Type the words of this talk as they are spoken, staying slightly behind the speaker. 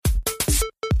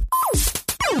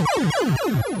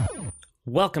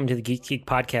Welcome to the Geek Geek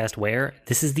Podcast, where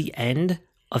this is the end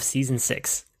of Season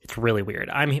 6. It's really weird.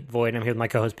 I'm Void, I'm here with my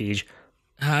co-host, Beej.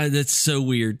 That's so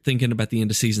weird, thinking about the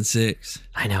end of Season 6.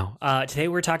 I know. Today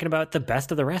we're talking about the best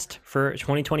of the rest for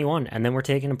 2021, and then we're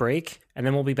taking a break, and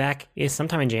then we'll be back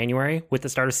sometime in January with the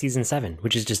start of Season 7,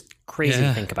 which is just crazy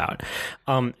to think about.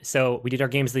 So we did our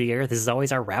Games of the Year. This is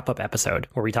always our wrap-up episode,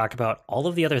 where we talk about all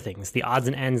of the other things, the odds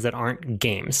and ends that aren't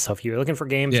games. So if you're looking for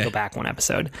games, go back one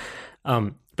episode.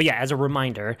 But yeah, as a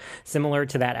reminder, similar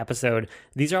to that episode,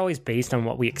 these are always based on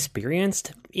what we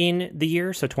experienced in the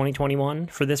year, so 2021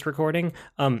 for this recording.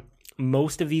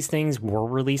 Most of these things were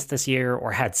released this year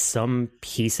or had some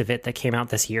piece of it that came out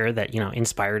this year that,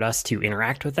 inspired us to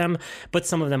interact with them, but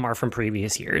some of them are from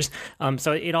previous years.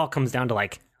 So it all comes down to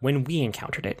like when we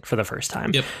encountered it for the first time.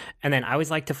 Yep. And then I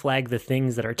always like to flag the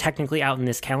things that are technically out in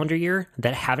this calendar year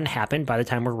that haven't happened by the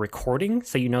time we're recording,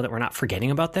 so you know that we're not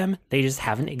forgetting about them. They just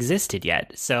haven't existed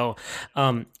yet. So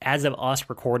as of us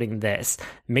recording this,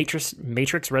 Matrix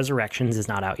Resurrections is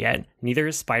not out yet. Neither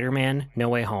is Spider-Man No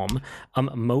Way Home.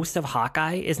 Most of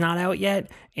Hawkeye is not out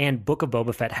yet, and Book of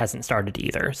Boba Fett hasn't started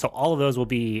either. So all of those will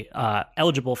be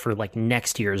eligible for like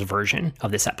next year's version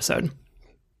of this episode.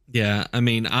 Yeah, I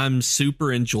mean, I'm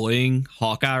super enjoying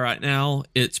Hawkeye right now.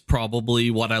 It's probably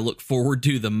what I look forward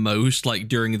to the most, like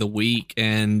during the week,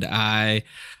 and I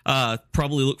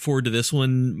probably look forward to this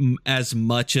one as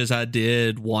much as I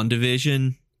did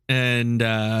WandaVision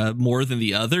and more than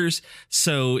the others.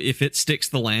 So if it sticks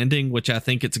the landing, which I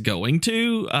think it's going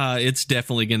to, it's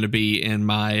definitely going to be in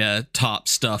my top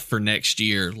stuff for next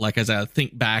year. Like, as I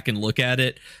think back and look at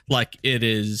it, like, it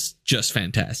is just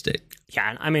fantastic.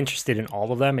 Yeah, I'm interested in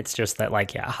all of them. It's just that,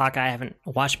 Hawkeye I haven't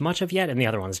watched much of yet, and the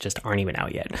other ones just aren't even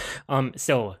out yet.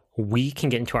 So we can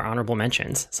get into our honorable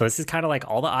mentions. So this is kind of like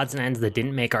all the odds and ends that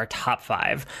didn't make our top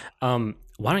 5. Why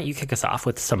don't you kick us off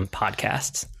with some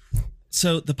podcasts?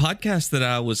 So the podcast that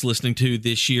I was listening to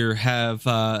this year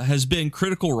has been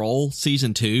Critical Role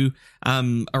Season 2.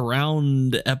 I'm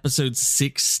around episode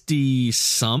 60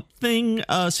 something,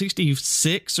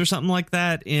 66 or something like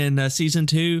that in Season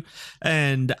 2,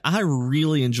 and I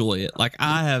really enjoy it. Like,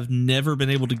 I have never been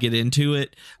able to get into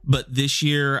it, but this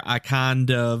year I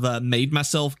kind of made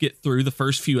myself get through the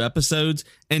first few episodes,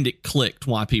 and it clicked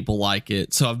why people like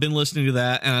it. So I've been listening to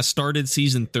that, and I started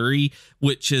Season 3,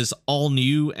 which is all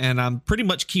new, and I'm pretty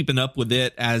much keeping up with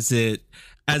it as it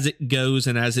goes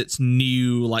and as it's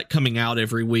new, like coming out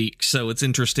every week. So it's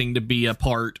interesting to be a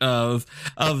part of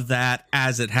that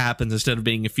as it happens instead of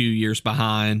being a few years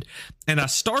behind. And I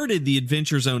started the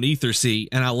Adventure Zone Ethersea,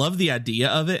 and I love the idea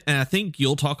of it. And I think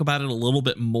you'll talk about it a little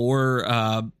bit more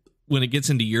when it gets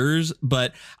into yours,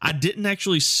 but I didn't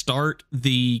actually start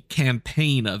the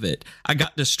campaign of it. I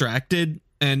got distracted.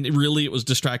 And really, it was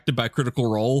distracted by Critical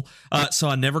Role. So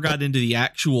I never got into the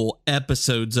actual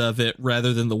episodes of it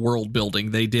rather than the world building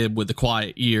they did with The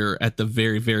Quiet Year at the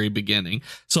very, very beginning.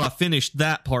 So I finished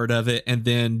that part of it and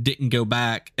then didn't go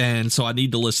back. And so I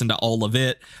need to listen to all of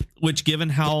it, which, given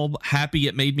how happy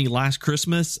it made me last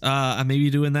Christmas, I may be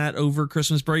doing that over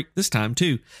Christmas break this time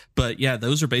too. But yeah,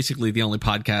 those are basically the only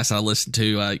podcasts I listen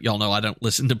to. Y'all know I don't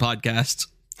listen to podcasts.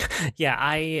 Yeah,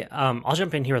 I'll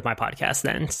jump in here with my podcast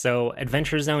then. So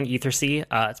Adventure Zone Ethersea,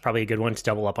 it's probably a good one to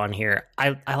double up on here.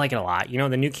 I like it a lot.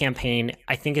 The new campaign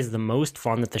I think is the most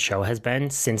fun that the show has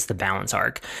been since the Balance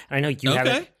arc. And I know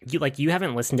you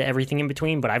haven't listened to everything in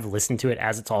between, but I've listened to it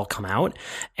as it's all come out.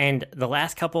 And the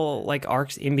last couple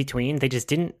arcs in between, they just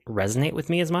didn't resonate with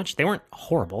me as much. They weren't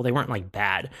horrible, they weren't like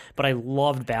bad, but I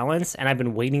loved Balance, and I've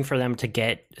been waiting for them to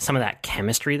get some of that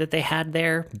chemistry that they had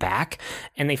there back,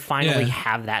 and they finally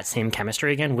have that same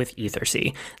chemistry again with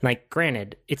Ethersea. Like,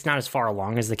 granted, it's not as far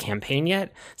along as the campaign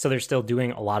yet, so they're still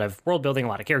doing a lot of world building, a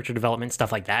lot of character development,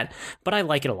 stuff like that, but I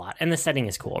like it a lot, and the setting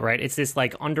is cool, right? It's this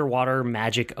underwater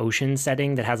magic ocean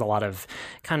setting that has a lot of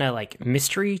kind of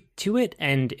mystery to it,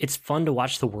 and it's fun to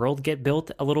watch the world get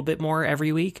built a little bit more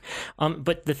every week.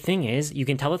 But the thing is, you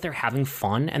can tell that they're having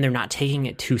fun and they're not taking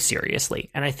it too seriously,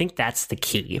 and I think that's the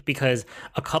key, because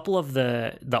a couple of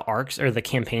the arcs or the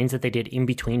campaigns that they did in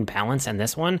between Balance and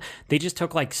this one, they just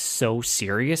took so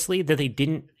seriously that they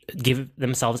didn't give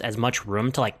themselves as much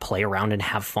room to play around and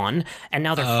have fun. And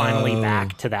now they're finally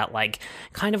back to that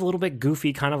kind of a little bit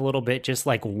goofy, kind of a little bit just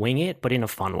wing it, but in a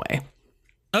fun way.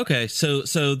 Okay,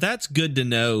 so that's good to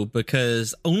know,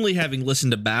 because only having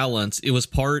listened to Balance, it was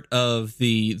part of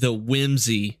the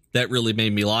whimsy that really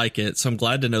made me like it. So I'm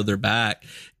glad to know they're back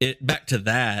to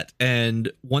that.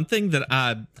 And one thing that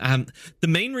I'm the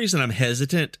main reason I'm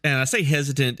hesitant, and I say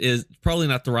hesitant is probably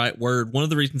not the right word. One of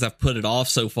the reasons I've put it off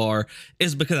so far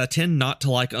is because I tend not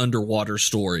to like underwater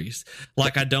stories.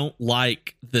 Like, I don't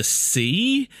like the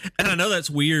sea. And I know that's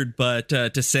weird, but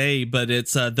to say, but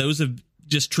it's those have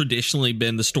just traditionally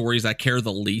been the stories I care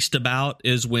the least about,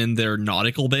 is when they're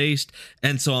nautical based.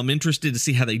 And so I'm interested to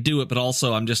see how they do it, but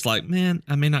also I'm just like, man,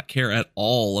 I may not care at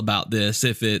all about this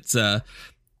if it's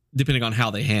depending on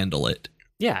how they handle it.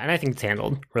 Yeah, and I think it's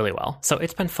handled really well. So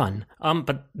it's been fun.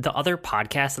 But the other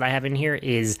podcast that I have in here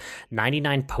is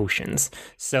 99 Potions.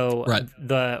 So right.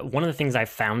 One of the things I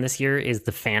found this year is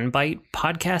the Fanbyte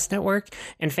podcast network.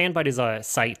 And Fanbyte is a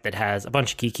site that has a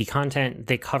bunch of geeky content.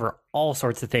 They cover all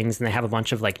sorts of things, and they have a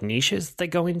bunch of like niches they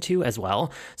go into as well.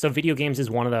 So video games is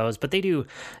one of those, but they do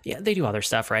other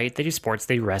stuff, right? They do sports,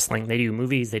 they do wrestling, they do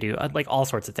movies, they do like all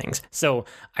sorts of things. So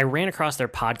I ran across their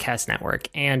podcast network,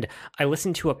 and I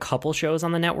listen to a couple shows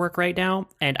on the network right now,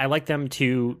 and I like them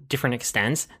to different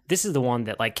extents. This is the one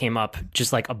that like came up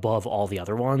just like above all the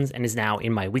other ones and is now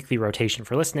in my weekly rotation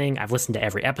for listening. I've listened to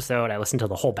every episode. I listened to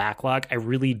the whole backlog. I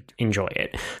really enjoy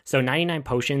it. So 99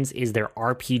 Potions is their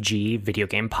RPG video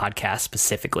game podcast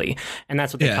specifically, and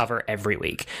that's what they cover every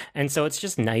week. And so it's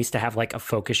just nice to have like a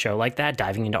focus show like that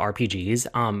diving into RPGs.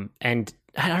 And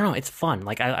I don't know, it's fun.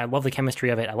 Like I love the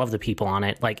chemistry of it. I love the people on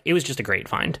it. Like, it was just a great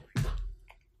find.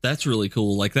 That's really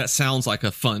cool. Like, that sounds like a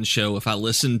fun show. If I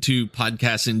listen to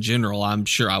podcasts in general, I'm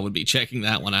sure I would be checking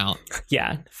that one out.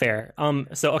 Yeah, fair.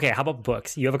 So okay, how about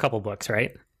books? You have a couple books,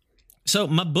 right? So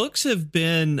my books have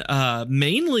been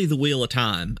mainly The Wheel of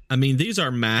Time. I mean, these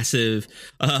are massive,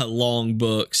 long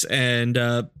books,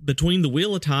 and between The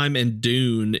Wheel of Time and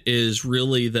Dune is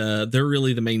really they're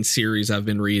really the main series I've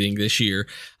been reading this year.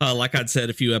 Like I'd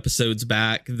said a few episodes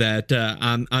back, that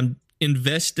I'm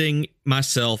investing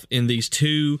myself in these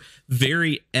two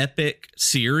very epic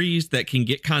series that can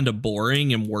get kind of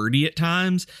boring and wordy at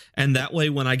times. And that way,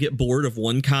 when I get bored of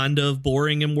one kind of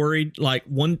boring and worried, like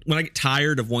when I get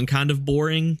tired of one kind of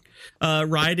boring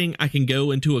writing, I can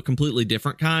go into a completely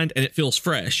different kind and it feels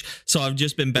fresh. So I've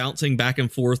just been bouncing back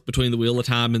and forth between the Wheel of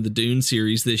Time and the Dune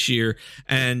series this year.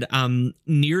 And I'm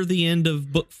near the end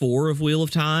of book 4 of Wheel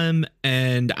of Time,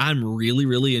 and I'm really,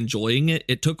 really enjoying it.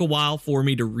 It took a while for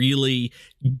me to really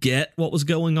get what was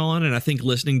going on, and I think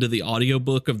listening to the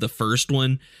audiobook of the first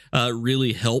one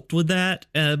really helped with that,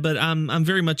 but I'm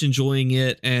very much enjoying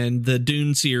it. And the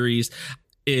Dune series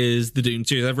is the Dune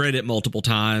series. I've read it multiple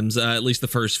times, at least the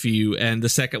first few, and the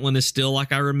second one is still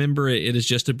like I remember it. It is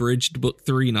just a bridge to book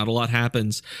 3. Not a lot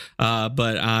happens,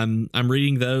 but I'm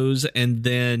reading those. And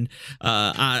then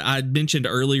I mentioned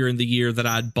earlier in the year that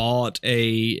I'd bought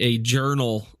a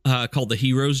journal called the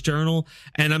Heroes Journal,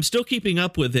 and I'm still keeping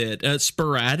up with it. It's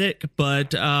sporadic,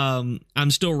 but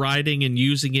I'm still writing and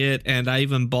using it. And I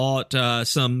even bought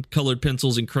some colored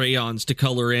pencils and crayons to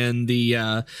color in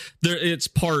it's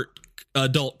part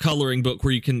adult coloring book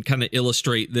where you can kind of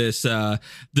illustrate this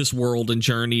world and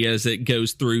journey as it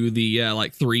goes through the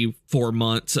like 3-4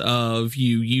 months of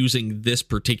you using this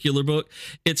particular book.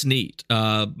 It's neat.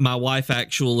 My wife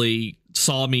actually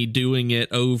saw me doing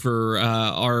it over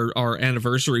our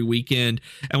anniversary weekend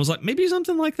and was like, maybe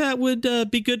something like that would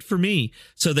be good for me.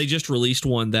 So they just released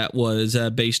one that was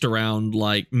based around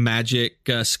like magic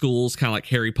schools, kind of like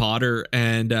Harry Potter,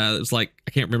 and it was like,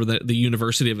 I can't remember the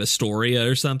University of Astoria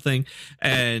or something,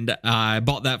 and I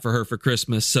bought that for her for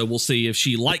Christmas. So we'll see if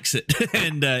she likes it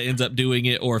and ends up doing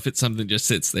it, or if it's something that just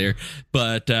sits there.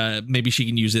 But maybe she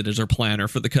can use it as her planner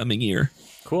for the coming year.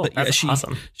 Cool. That's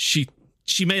awesome.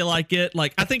 She may like it.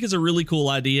 Like, I think it's a really cool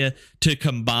idea to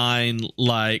combine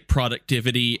like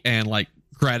productivity and like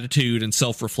gratitude and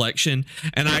self-reflection.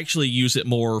 And I actually use it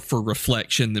more for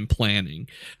reflection than planning,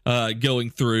 going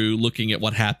through, looking at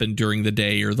what happened during the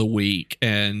day or the week,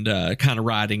 and kind of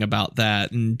writing about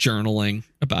that and journaling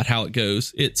about how it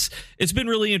goes. It's been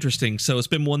really interesting. So it's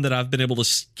been one that I've been able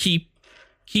to keep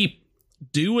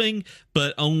doing,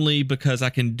 but only because I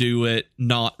can do it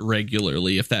not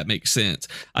regularly, if that makes sense.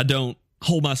 I don't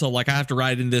hold myself like I have to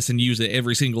write in this and use it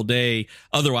every single day.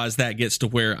 Otherwise, that gets to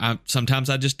where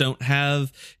sometimes I just don't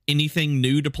have anything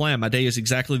new to plan. My day is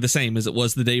exactly the same as it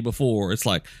was the day before. It's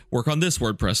like, work on this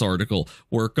WordPress article,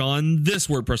 work on this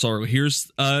WordPress article.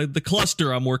 Here's the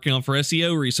cluster I'm working on for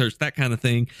SEO research, that kind of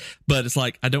thing. But it's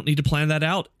like, I don't need to plan that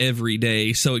out every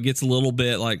day. So it gets a little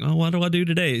bit like, oh, what do I do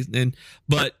today?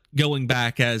 But going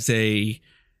back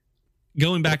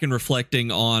and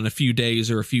reflecting on a few days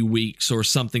or a few weeks or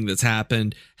something that's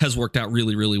happened has worked out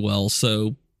really, really well.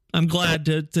 So I'm glad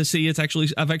to see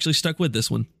I've actually stuck with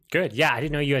this one. Good. Yeah, I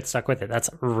didn't know you had stuck with it. That's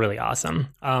really awesome.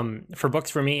 For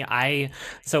books for me,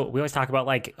 so we always talk about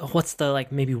like what's the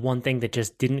like maybe one thing that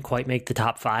just didn't quite make the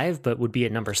top 5 but would be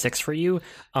at number 6 for you.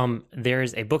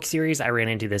 There's a book series I ran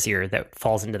into this year that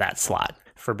falls into that slot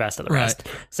for best of the rest.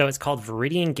 So it's called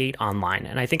Viridian Gate Online,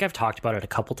 and I think I've talked about it a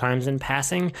couple times in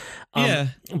passing.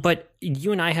 But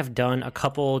you and I have done a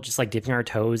couple just like dipping our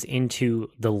toes into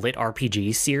the lit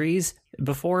RPG series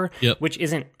before, which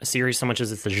isn't a series so much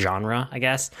as it's the genre, I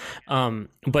guess.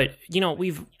 But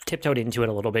we've tiptoed into it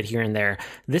a little bit here and there.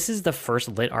 This is the first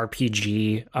lit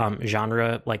RPG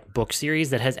genre like book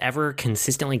series that has ever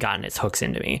consistently gotten its hooks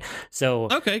into me. So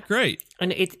okay, great.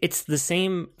 And it's the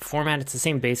same format, it's the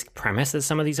same basic premise as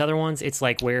some of these other ones. It's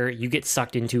like where you get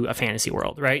sucked into a fantasy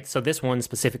world, right? So this one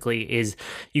specifically is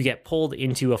you get pulled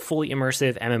into a fully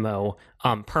immersive MMO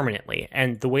permanently.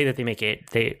 And the way that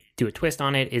they do a twist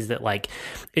on it is that like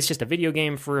it's just a video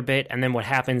game for a bit, and then what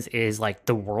happens is like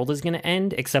the world is going to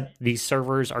end, except these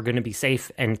servers are going to be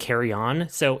safe and carry on.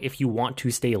 So if you want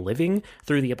to stay living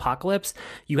through the apocalypse,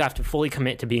 you have to fully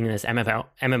commit to being in this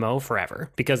MMO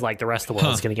forever, because like the rest of the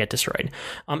world is going to get destroyed.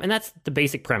 And that's the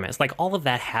basic premise. Like all of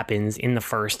that happens in the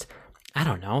first, I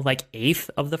don't know, like 1/8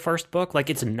 of the first book. Like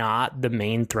it's not the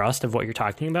main thrust of what you're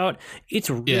talking about. It's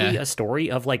really a story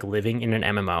of like living in an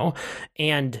MMO.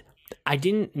 And I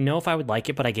didn't know if I would like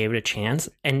it, but I gave it a chance.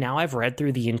 And now I've read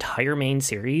through the entire main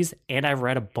series, and I've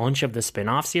read a bunch of the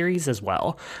spin-off series as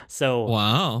well. So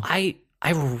wow, I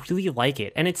really like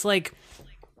it. And it's like,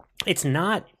 it's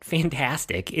not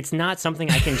fantastic. It's not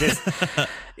something I can just,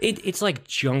 it's like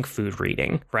junk food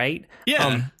reading, right?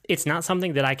 Yeah. It's not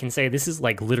something that I can say, this is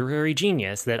like literary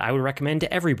genius that I would recommend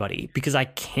to everybody, because I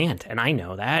can't. And I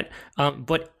know that.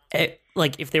 But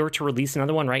like if they were to release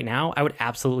another one right now, I would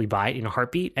absolutely buy it in a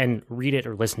heartbeat and read it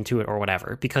or listen to it or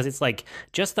whatever, because it's like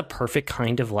just the perfect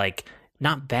kind of like,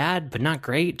 not bad, but not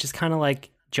great. Just kind of like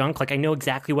junk. Like I know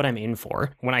exactly what I'm in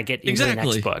for when I get into the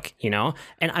next book,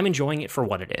 and I'm enjoying it for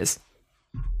what it is.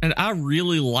 And I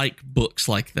really like books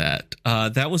like that.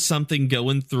 That was something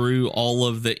going through all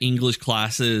of the English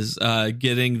classes,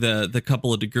 getting the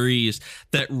couple of degrees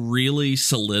that really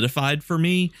solidified for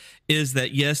me is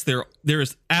that, yes, there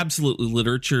is absolutely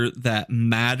literature that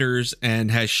matters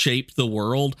and has shaped the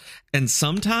world. And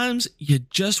sometimes you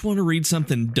just want to read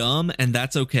something dumb, and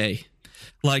that's okay.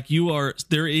 Like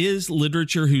there is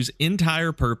literature whose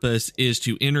entire purpose is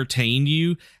to entertain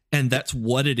you, and that's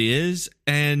what it is.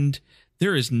 And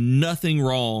there is nothing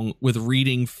wrong with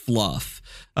reading fluff,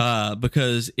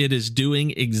 because it is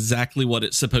doing exactly what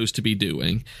it's supposed to be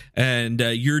doing, and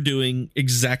you're doing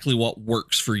exactly what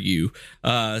works for you.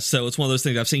 So it's one of those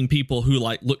things. I've seen people who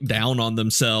like look down on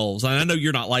themselves. And I know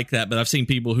you're not like that, but I've seen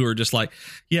people who are just like,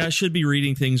 yeah, I should be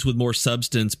reading things with more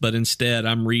substance, but instead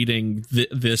I'm reading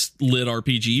this lit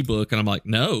RPG book, and I'm like,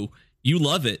 no, you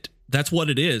love it. That's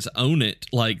what it is. Own it.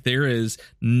 Like there is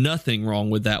nothing wrong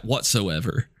with that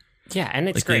whatsoever. Yeah, and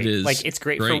it's great. Like it's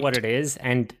great for what it is,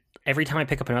 and every time I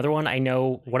pick up another one, I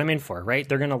know what I'm in for, right?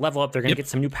 They're going to level up, they're going to get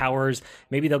some new powers,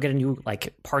 maybe they'll get a new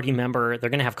like party member, they're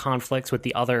going to have conflicts with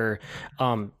the other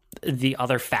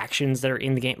factions that are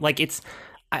in the game. Like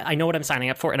I know what I'm signing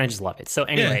up for, and I just love it. So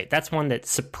anyway, that's one that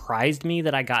surprised me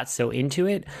that I got so into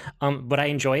it, but I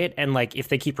enjoy it, and like if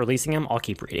they keep releasing them, I'll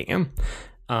keep reading them.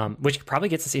 Which probably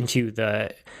gets us into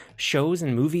the shows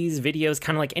and movies, videos,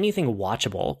 kind of like anything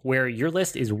watchable, where your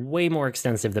list is way more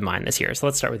extensive than mine this year. So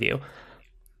let's start with you.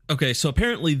 Okay, so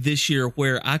apparently this year,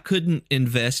 where I couldn't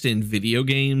invest in video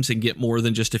games and get more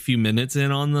than just a few minutes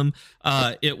in on them,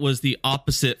 it was the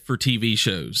opposite for TV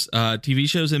shows. TV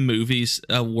shows and movies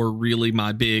were really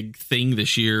my big thing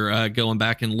this year, going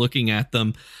back and looking at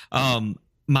them.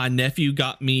 My nephew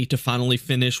got me to finally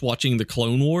finish watching the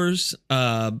Clone Wars,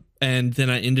 and then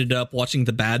I ended up watching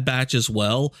The Bad Batch as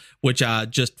well, which I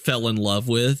just fell in love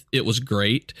with. It was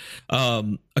great.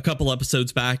 A couple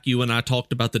episodes back, you and I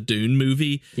talked about the Dune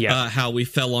movie, how we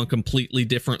fell on completely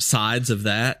different sides of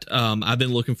that. I've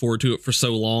been looking forward to it for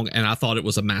so long, and I thought it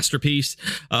was a masterpiece.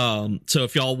 So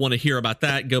if y'all want to hear about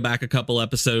that, go back a couple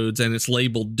episodes, and it's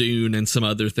labeled Dune and some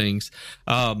other things.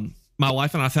 My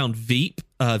wife and I found Veep,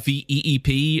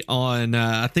 Veep on,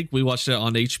 I think we watched it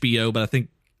on HBO, but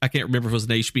I can't remember if it was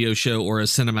an HBO show or a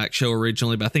Cinemax show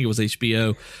originally, but I think it was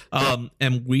HBO.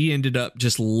 And we ended up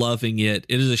just loving it.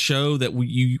 It is a show that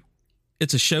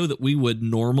it's a show that we would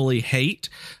normally hate,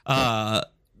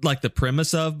 like the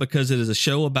premise of, because it is a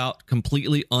show about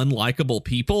completely unlikable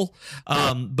people.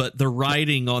 But the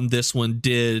writing on this one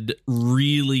did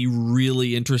really,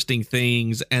 really interesting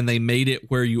things, and they made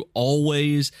it where you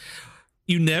always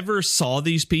you never saw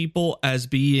these people as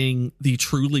being the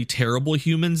truly terrible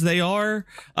humans they are.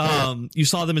 You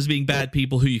saw them as being bad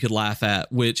people who you could laugh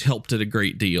at, which helped it a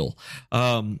great deal. We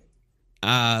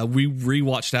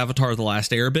rewatched Avatar: The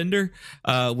Last Airbender,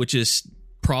 which is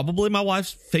probably my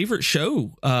wife's favorite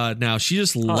show now. She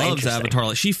just loves Avatar.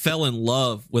 Like, she fell in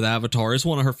love with Avatar. It's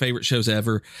one of her favorite shows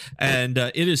ever, and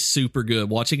it is super good.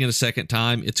 Watching it a second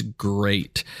time, it's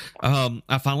great.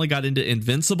 I finally got into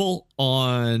Invincible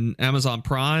on Amazon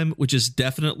Prime, which is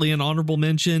definitely an honorable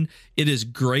mention. It is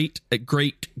great. It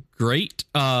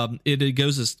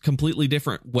goes a completely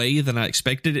different way than I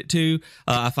expected it to.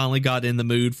 I finally got in the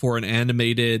mood for an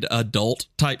animated adult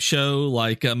type show,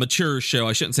 like a mature show.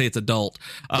 I shouldn't say it's adult.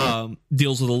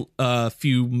 Deals with a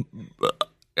few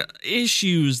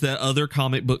issues that other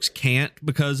comic books can't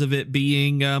because of it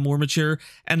being more mature,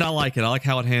 and I like it. I like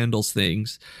how it handles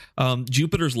things.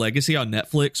 Jupiter's Legacy on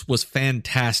Netflix was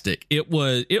fantastic. It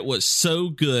was so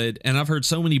good, and I've heard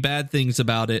so many bad things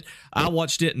about it. I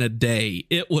watched it in a day.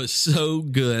 It was so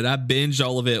good. I binged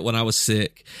all of it when I was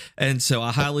sick, and so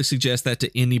I highly suggest that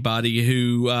to anybody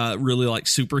who really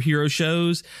likes superhero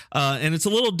shows. And it's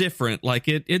a little different. Like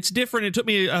it's different. It took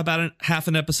me about half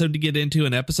an episode to get into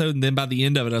an episode, and then by the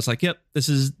end of it, I was like, "Yep, this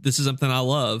is something I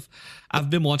love."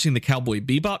 I've been watching the Cowboy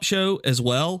Bebop show as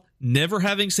well. Never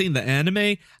having seen the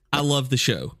anime, I love the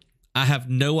show. I have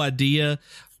no idea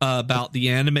about the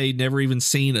anime, never even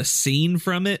seen a scene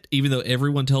from it, even though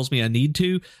everyone tells me I need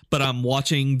to, but I'm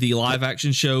watching the live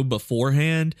action show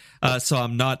beforehand, so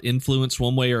I'm not influenced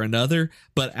one way or another.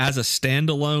 But as a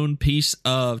standalone piece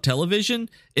of television,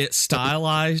 it's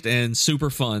stylized and super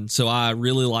fun, so I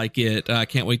really like it. I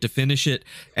can't wait to finish it.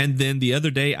 And then the other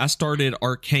day, I started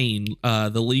Arcane,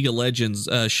 the League of Legends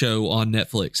show on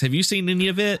Netflix. Have you seen any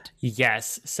of it?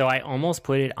 Yes. So I almost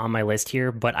put it on my list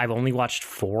here, but I've only watched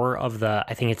 4 of the,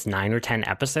 I think it's 9 or 10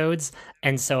 episodes.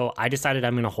 And so I decided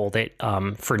I'm going to hold it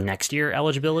for next year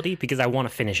eligibility because I want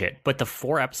to finish it. But the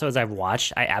 4 episodes I've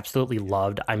watched, I absolutely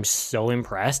loved. I'm so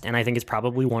impressed. And I think it's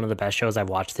probably one of the best shows I've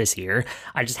watched this year.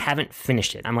 I just haven't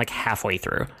finished it. I'm like halfway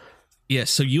through. Yes,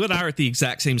 so you and I are at the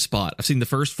exact same spot. I've seen the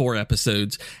first 4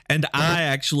 episodes, and I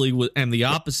actually am the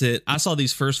opposite. I saw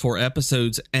these first 4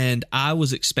 episodes, and I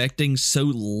was expecting so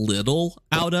little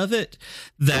out of it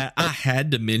that I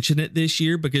had to mention it this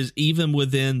year, because even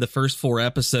within the first 4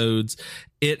 episodes,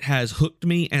 it has hooked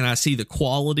me, and I see the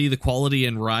quality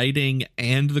in writing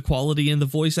and the quality in the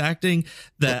voice acting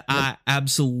that I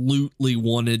absolutely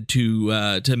wanted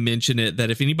to mention it.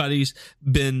 That if anybody's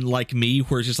been like me,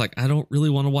 where it's just like, I don't really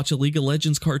want to watch a League of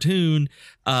Legends cartoon,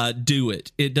 do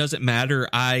it. It doesn't matter.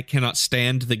 I cannot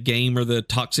stand the game or the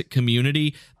toxic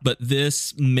community, but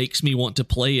this makes me want to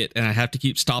play it, and I have to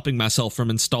keep stopping myself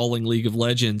from installing League of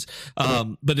Legends.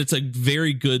 But it's a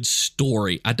very good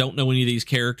story. I don't know any of these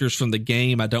characters from the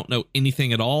game. I don't know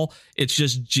anything at all. It's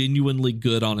just genuinely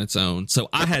good on its own. So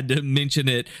I had to mention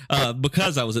it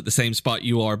because I was at the same spot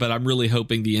you are, but I'm really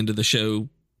hoping the end of the show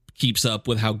keeps up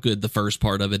with how good the first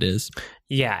part of it is.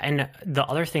 Yeah, and the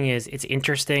other thing is, it's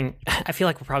interesting. I feel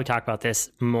like we'll probably talk about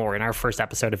this more in our first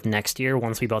episode of next year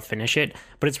once we both finish it,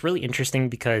 but it's really interesting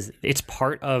because it's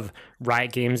part of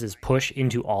Riot Games' push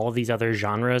into all of these other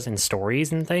genres and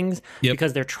stories and things,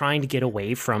 because they're trying to get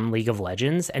away from League of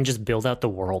Legends and just build out the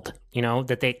world, you know,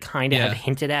 that they kind of have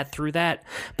hinted at through that,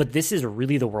 but this is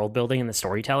really the world building and the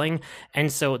storytelling,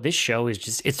 and so this show is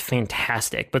just, it's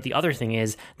fantastic. But the other thing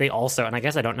is, they also, and I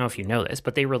guess I don't know if you know this,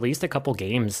 but they released a couple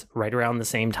games right around the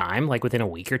same time, like within a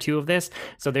week or 2 of this.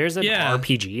 So there's an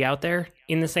RPG out there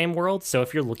in the same world. So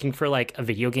if you're looking for like a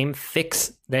video game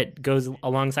fix that goes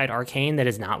alongside Arcane that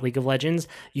is not League of Legends,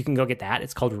 you can go get that.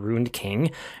 It's called Ruined King.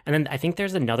 And then I think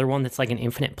there's another one that's like an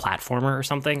infinite platformer or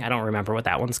something. I don't remember what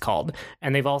that one's called.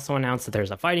 And they've also announced that there's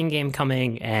a fighting game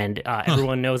coming, and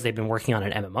everyone knows they've been working on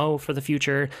an MMO for the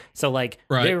future. So like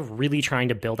they're really trying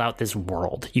to build out this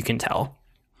world, you can tell.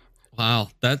 Wow,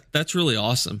 that's really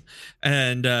awesome.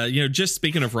 And just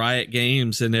speaking of Riot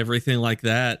Games and everything like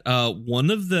that,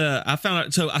 I found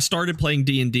out, so I started playing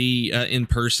D&D in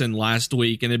person last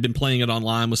week, and had been playing it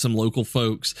online with some local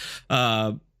folks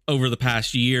over the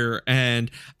past year, and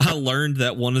I learned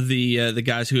that one of the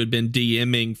guys who had been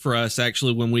DMing for us,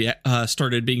 actually, when we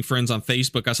started being friends on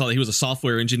Facebook, I saw that he was a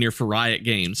software engineer for Riot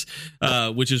Games,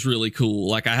 which is really cool.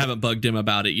 Like, I haven't bugged him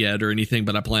about it yet or anything,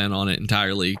 but I plan on it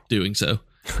entirely doing so.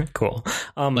 Cool.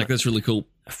 That's really cool.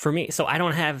 For me, so I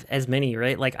don't have as many,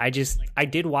 right? Like I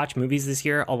did watch movies this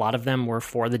year. A lot of them were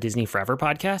for the Disney Forever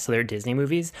podcast, so they're Disney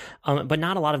movies. But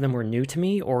not a lot of them were new to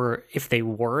me, or if they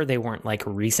weren't like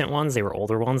recent ones. They were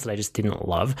older ones that I just didn't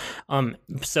love.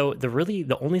 So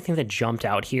the only thing that jumped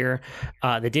out here,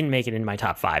 that didn't make it in my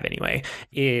top 5 anyway,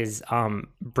 is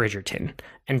Bridgerton.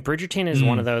 And Bridgerton is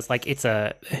one of those, like, it's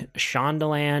a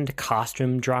Shondaland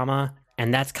costume drama,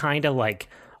 and that's kind of like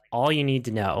all you need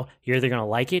to know. You're either going to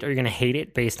like it or you're going to hate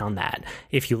it based on that.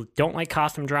 If you don't like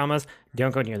costume dramas,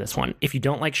 don't go near this one. If you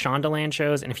don't like Shondaland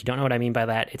shows, and if you don't know what I mean by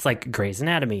that, it's like Grey's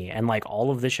Anatomy and like all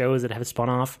of the shows that have spun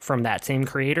off from that same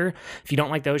creator. If you don't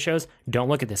like those shows, don't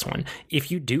look at this one.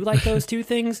 If you do like those two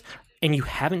things and you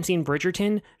haven't seen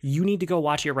Bridgerton, you need to go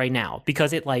watch it right now,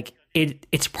 because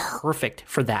it's perfect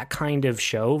for that kind of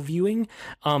show viewing.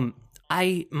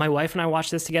 My wife and I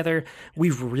watched this together.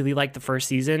 We really liked the first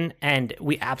season, and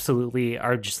we absolutely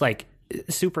are just like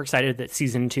super excited that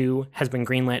season 2 has been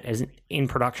greenlit, as in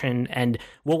production, and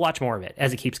we'll watch more of it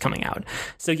as it keeps coming out.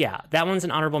 So yeah, that one's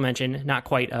an honorable mention, not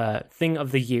quite a thing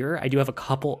of the year. I do have a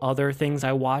couple other things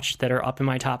I watched that are up in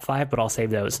my top 5, but I'll save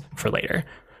those for later.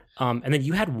 And then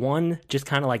you had one just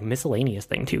kind of like miscellaneous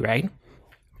thing too, right?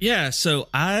 Yeah, so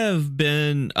I've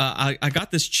been, I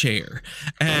got this chair,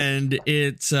 and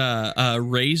it's a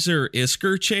Razer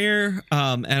Isker chair,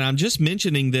 and I'm just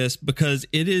mentioning this because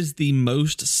it is the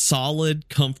most solid,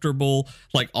 comfortable,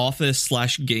 like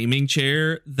office/gaming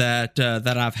chair that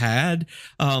I've had,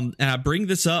 and I bring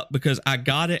this up because I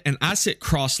got it, and I sit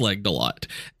cross-legged a lot,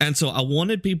 and so I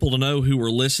wanted people to know who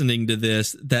were listening to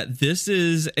this that this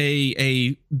is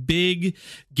a big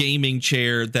gaming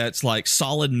chair that's like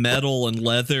solid metal and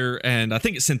leather, and I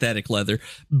think it's synthetic leather,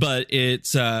 but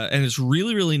it's and it's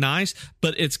really, really nice,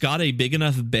 but it's got a big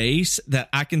enough base that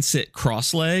I can sit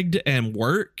cross-legged and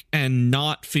work and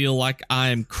not feel like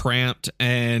I'm cramped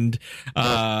and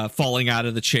falling out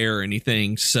of the chair or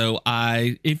anything. So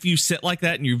if you sit like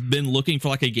that and you've been looking for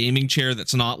like a gaming chair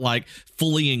that's not like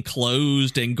fully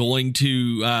enclosed and going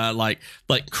to like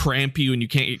cramp you and you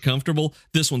can't get comfortable,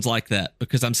 this one's like that,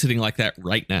 because I'm sitting like that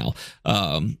right now.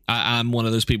 I'm one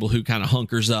of those people who kind of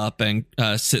hunkers up and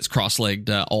sits cross-legged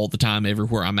all the time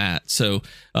everywhere I'm at. So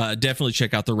definitely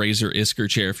check out the Razer Isker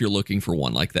chair if you're looking for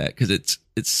one like that, because it's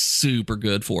super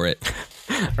good for it.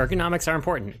 Ergonomics are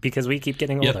important because we keep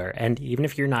getting older, and even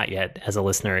if you're not yet as a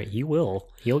listener, you'll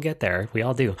get there. We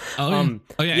all do. Yeah.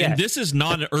 And this is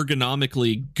not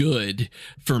ergonomically good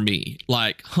for me,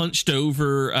 like hunched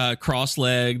over,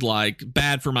 cross-legged, like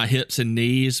bad for my hips and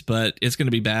knees, but it's going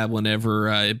to be bad whenever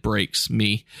it breaks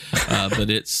me. But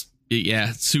it's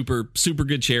super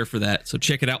good chair for that, so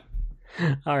check it out.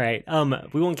 All right.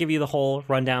 We won't give you the whole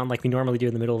rundown like we normally do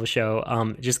in the middle of a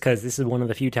show, just because this is one of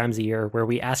the few times a year where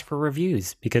we ask for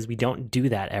reviews, because we don't do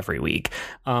that every week.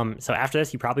 So after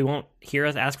this, you probably won't hear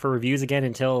us ask for reviews again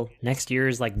until next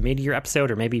year's like mid-year episode,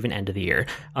 or maybe even end of the year.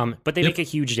 But they make a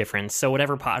huge difference. So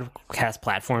whatever podcast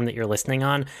platform that you're listening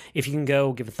on, if you can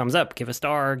go give a thumbs up, give a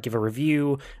star, give a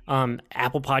review,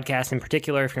 Apple Podcasts in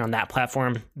particular, if you're on that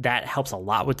platform, that helps a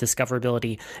lot with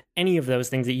discoverability. Any of those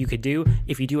things that you could do,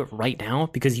 if you do it right now,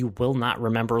 because you will not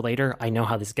remember later. I know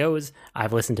how this goes.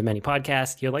 I've listened to many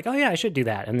podcasts. You're like, oh yeah, I should do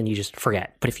that, and then you just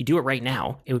forget. But if you do it right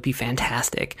now, it would be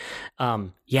fantastic.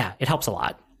 It helps a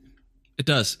lot. It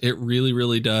does. It really,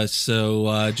 really does.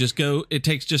 So just go. It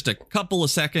takes just a couple of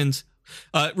seconds.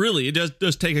 Really, it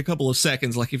does take a couple of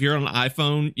seconds. Like if you're on an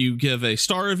iPhone, you give a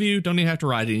star review. Don't even have to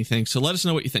write anything. So let us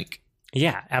know what you think.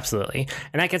 Yeah, absolutely.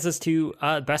 And that gets us to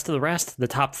best of the rest, the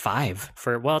top 5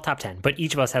 top 10, but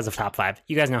each of us has a top 5.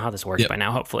 You guys know how this works by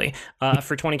now, hopefully,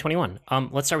 for 2021.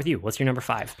 Let's start with you. What's your number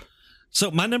 5? So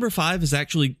my number 5 is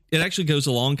actually goes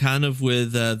along kind of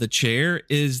with the chair,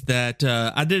 is that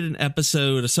I did a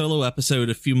solo episode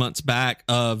a few months back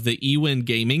of the eWin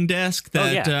gaming desk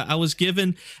that I was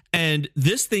given. And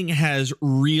this thing has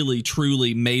really,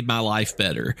 truly made my life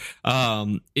better.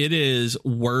 It is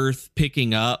worth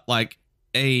picking up. Like,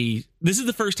 this is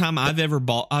the first time I've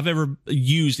ever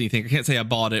used anything. I can't say I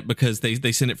bought it because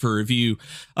they sent it for review.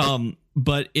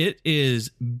 But it is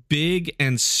big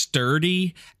and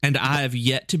sturdy, and I have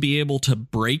yet to be able to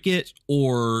break it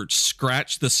or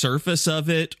scratch the surface of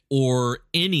it or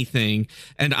anything.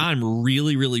 And I'm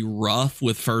really, really rough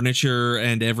with furniture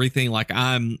and everything. Like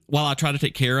while I try to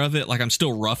take care of it, like I'm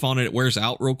still rough on it. It wears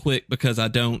out real quick because I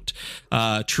don't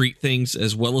treat things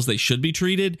as well as they should be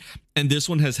treated. And this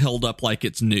one has held up like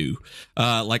it's new.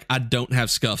 Like I don't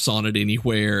have scuffs on it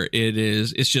anywhere.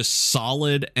 It's just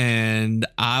solid. And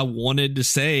I wanted to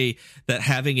say that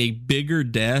having a bigger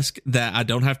desk that I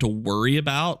don't have to worry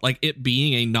about, like it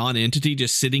being a non-entity,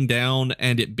 just sitting down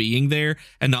and it being there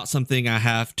and not something I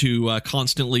have to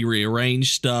constantly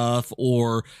rearrange stuff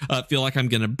or feel like I'm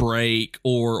going to break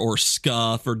or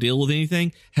scuff or deal with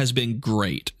anything, has been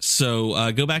great.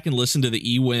 So go back and listen to the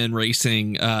eWin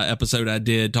Racing episode I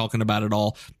did talking about it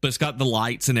all, but it's got the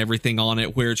lights and everything on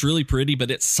it where it's really pretty,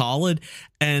 but it's solid.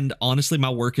 And honestly, my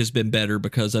work has been better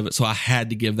because of it. So I had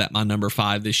to give that my number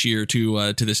 5 this year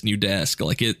to this new desk.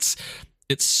 Like it's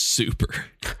super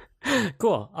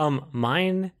cool.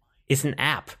 Mine is an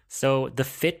app. So the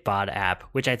Fitbod app,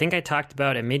 which I think I talked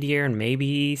about at mid-year and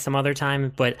maybe some other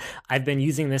time, but I've been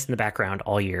using this in the background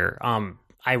all year.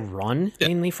 I run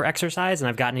mainly for exercise, and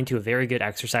I've gotten into a very good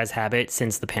exercise habit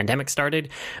since the pandemic started,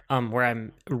 where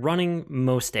I'm running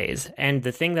most days. And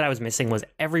the thing that I was missing was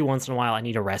every once in a while I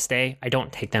need a rest day. I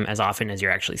don't take them as often as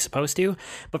you're actually supposed to,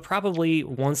 but probably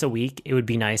once a week it would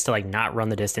be nice to like not run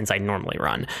the distance I normally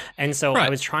run. And so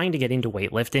I was trying to get into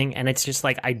weightlifting, and it's just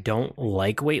like I don't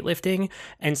like weightlifting.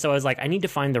 And so I was like, I need to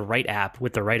find the right app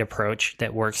with the right approach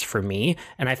that works for me.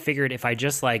 And I figured if I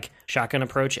just like shotgun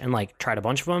approach and like tried a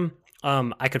bunch of them,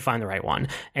 I could find the right one.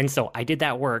 And so I did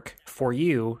that work for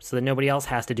you so that nobody else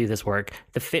has to do this work.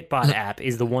 The Fitbod app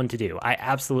is the one to do. I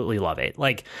absolutely love it.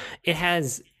 Like it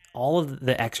has all of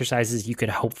the exercises you could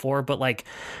hope for, but like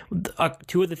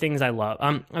two of the things I love,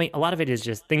 I mean, a lot of it is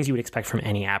just things you would expect from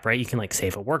any app, right? You can like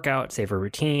save a workout, save a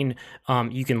routine.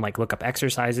 You can like look up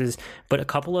exercises, but a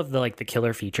couple of the like the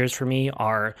killer features for me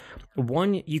are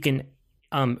one, you can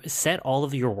set all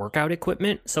of your workout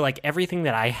equipment. So like everything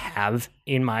that I have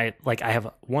in my, like I have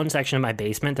one section of my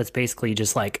basement that's basically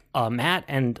just like a mat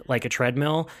and like a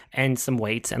treadmill and some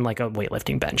weights and like a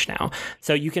weightlifting bench now.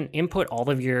 So you can input all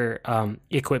of your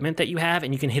equipment that you have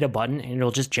and you can hit a button and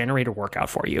it'll just generate a workout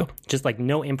for you. Just like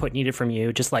no input needed from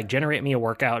you. Just like generate me a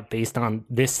workout based on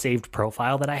this saved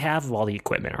profile that I have of all the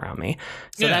equipment around me.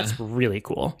 So that's really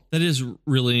cool. That is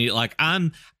really like,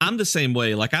 I'm the same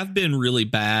way. Like I've been really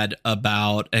bad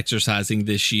about exercising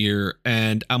this year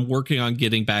and I'm working on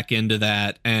getting back into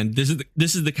that. And this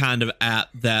is the kind of app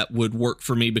that would work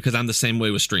for me because I'm the same way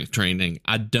with strength training.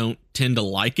 I don't tend to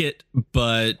like it,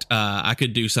 but I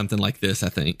could do something like this, I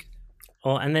think.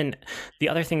 Well, and then the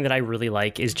other thing that I really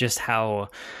like is just how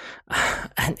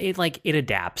it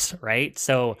adapts, right?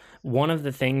 So one of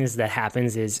the things that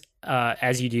happens is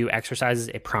as you do exercises,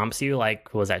 it prompts you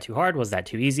like, was that too hard? Was that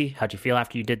too easy? How'd you feel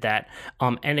after you did that?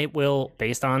 And it will,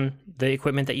 based on the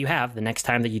equipment that you have, the next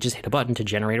time that you just hit a button to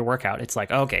generate a workout, it's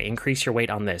like, okay, increase your weight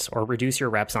on this or reduce your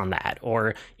reps on that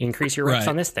or increase your reps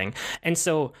on this thing. And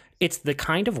so it's the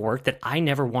kind of work that I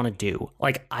never want to do.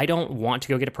 Like, I don't want to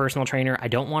go get a personal trainer. I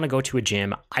don't want to go to a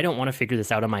gym. I don't want to figure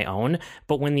this out on my own.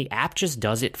 But when the app just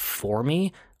does it for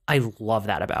me, I love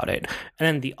that about it. And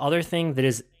then the other thing that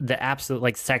is the absolute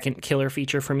like second killer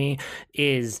feature for me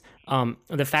is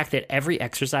the fact that every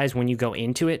exercise, when you go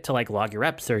into it to like log your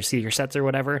reps or see your sets or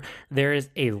whatever, there is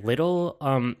a little,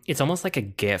 it's almost like a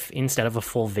GIF instead of a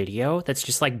full video that's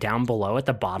just like down below at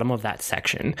the bottom of that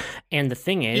section. And the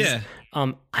thing is,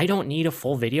 I don't need a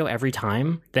full video every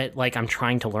time that like I'm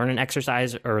trying to learn an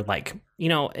exercise or like, you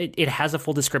know, it has a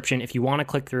full description. If you want to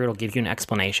click through, it'll give you an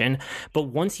explanation. But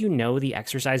once you know the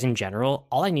exercise in general,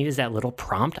 all I need is that little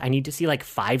prompt. I need to see like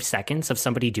 5 seconds of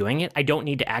somebody doing it. I don't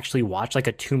need to actually watch like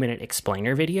a 2-minute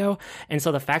explainer video. And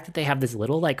so the fact that they have this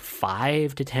little like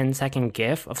 5 to 10 second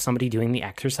GIF of somebody doing the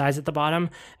exercise at the bottom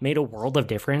made a world of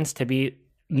difference to be,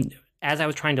 as I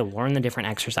was trying to learn the different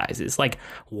exercises. Like,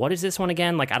 what is this one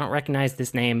again? Like, I don't recognize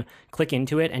this name. Click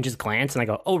into it and just glance and I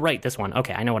go, oh, right, this one.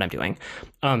 Okay, I know what I'm doing.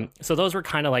 So those were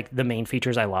kind of like the main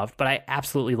features I loved, but I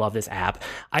absolutely love this app.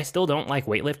 I still don't like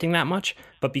weightlifting that much,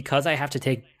 but because I have to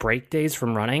take break days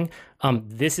from running,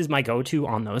 this is my go-to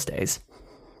on those days.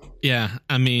 Yeah,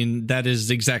 I mean, that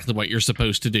is exactly what you're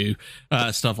supposed to do,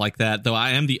 stuff like that. Though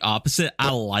I am the opposite.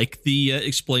 I like the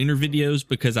explainer videos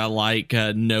because I like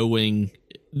knowing...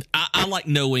 I like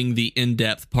knowing the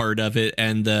in-depth part of it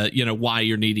and the, you know, why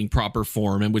you're needing proper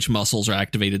form and which muscles are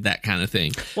activated, that kind of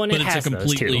thing. Well, but it's a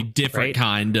completely different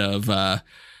kind of...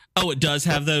 it does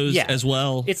have those as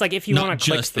well. It's like if you want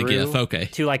to click through the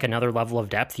GIF, to like another level of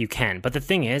depth, you can. But the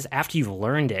thing is, after you've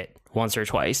learned it once or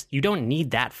twice, you don't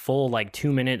need that full like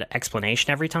 2-minute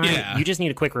explanation every time. Yeah. You just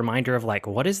need a quick reminder of like,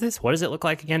 what is this? What does it look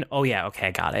like again? Oh yeah,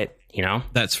 okay, got it. You know?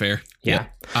 That's fair. Yeah.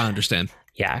 I understand.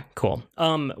 Yeah, cool.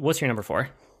 What's your number 4?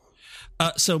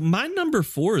 So my number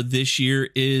 4 this year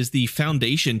is the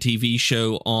Foundation TV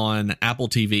show on Apple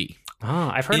TV. Oh,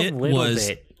 I've heard a little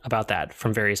bit about that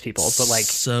from various people, but like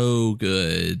so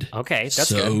good. Okay, that's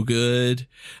so good.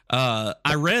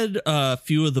 I read a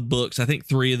few of the books, I think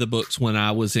 3 of the books when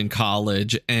I was in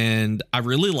college, and I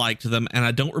really liked them, and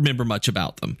I don't remember much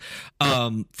about them.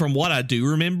 From what I do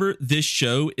remember, this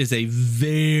show is a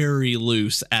very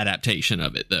loose adaptation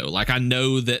of it, though. Like, I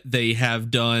know that they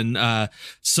have done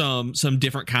some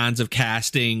different kinds of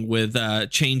casting with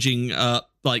changing up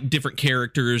like different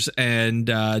characters and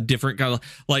different kind of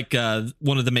like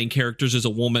one of the main characters is a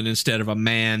woman instead of a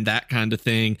man, that kind of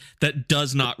thing. That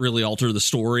does not really alter the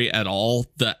story at all.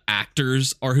 The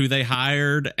actors are who they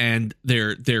hired, and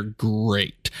they're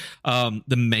great.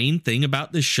 The main thing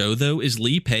about this show, though, is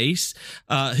Lee Pace,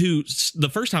 who the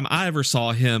first time I ever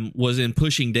saw him was in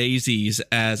Pushing Daisies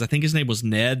as, I think his name was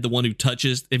Ned, the one who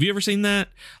touches. Have you ever seen that?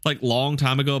 Like long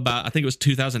time ago, about I think it was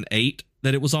 2008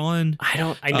 that it was on. I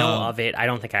know of it. I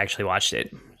don't think I actually watched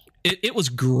it. It was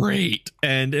great,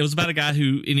 and it was about a guy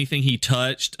who anything he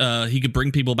touched, he could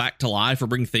bring people back to life or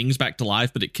bring things back to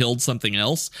life, but it killed something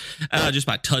else just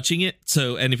by touching it.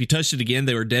 So, and if you touched it again,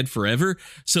 they were dead forever.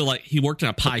 So, like, he worked in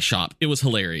a pie shop. It was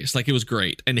hilarious. Like, it was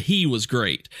great, and he was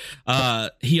great.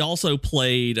 He also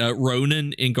played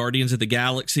Ronan in Guardians of the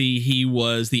Galaxy. He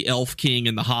was the Elf King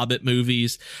in the Hobbit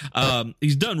movies.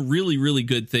 He's done really, really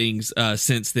good things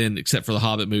since then, except for the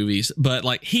Hobbit movies. But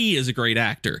like, he is a great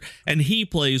actor, and he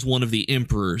plays one of the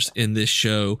emperors in this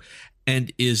show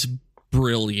and is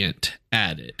brilliant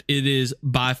at it. It is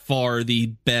by far the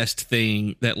best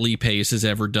thing that Lee Pace has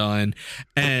ever done.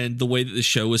 And the way that the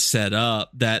show is set up,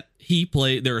 that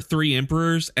there are 3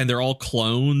 emperors, and they're all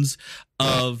clones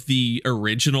of the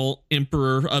original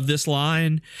emperor of this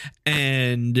line.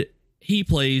 And he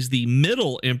plays the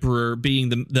middle emperor, being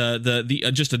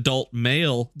the just adult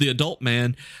male, the adult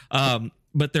man.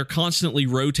 But they're constantly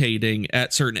rotating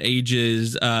at certain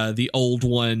ages. The old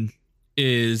one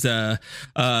is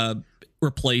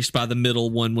replaced by the middle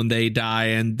one when they die,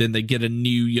 and then they get a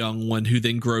new young one who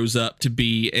then grows up to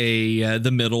be the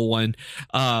middle one.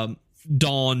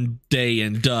 Dawn, Day,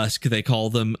 and Dusk, they call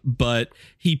them. But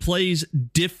he plays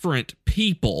different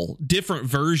people, different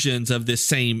versions of this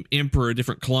same emperor,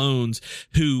 different clones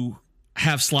who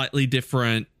have slightly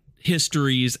different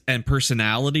histories and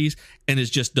personalities, and is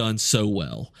just done so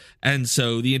well. And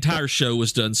so the entire show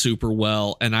was done super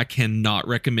well, and I cannot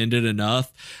recommend it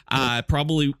enough. I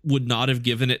probably would not have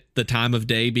given it the time of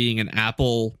day, being an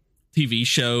Apple TV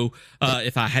show,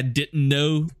 if I didn't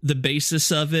know the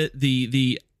basis of it,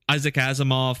 the Isaac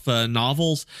Asimov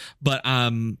novels. But I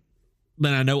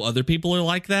know other people are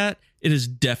like that. It is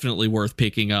definitely worth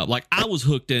picking up. Like, I was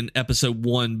hooked in episode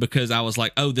 1 because I was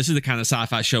like, oh, this is the kind of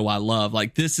sci-fi show I love.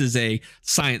 Like, this is a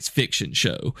science fiction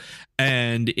show,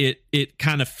 and it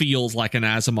kind of feels like an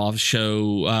Asimov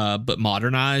show, but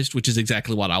modernized, which is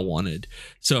exactly what I wanted.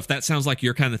 So if that sounds like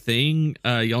your kind of thing,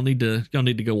 y'all need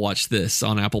to go watch this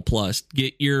on Apple Plus.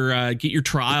 Get your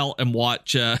trial and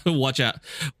watch Ted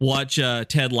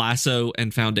Lasso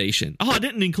and Foundation. Oh, I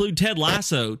didn't include Ted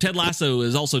Lasso. Ted Lasso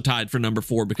is also tied for number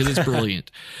 4 because it's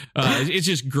brilliant. It's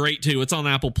just great too. It's on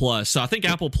Apple Plus, so I think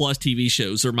Apple Plus TV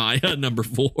shows are my number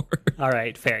 4. All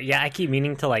right, fair. Yeah, I keep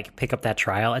meaning to like pick up that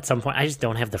trial at some point. I just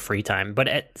don't have the free time, but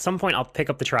at some point I'll pick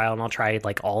up the trial and I'll try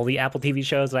like all the Apple TV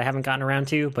shows that I haven't gotten around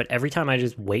to. But every time I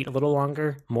just wait a little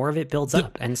longer, more of it builds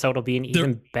up, and so it'll be an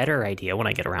even better idea when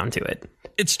I get around to it.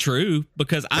 It's true,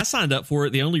 because I signed up for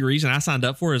it. The only reason I signed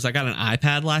up for it is I got an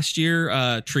iPad last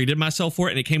year, treated myself for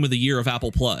it, and it came with a year of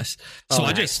Apple Plus. So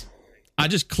nice. I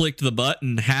just clicked the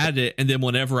button, had it, and then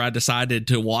whenever I decided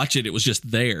to watch it, it was just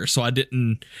there. So I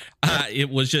didn't, it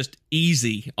was just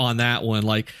easy on that one.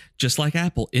 Like, just like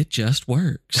Apple, it just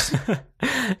works.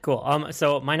 Cool.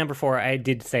 So my number 4, I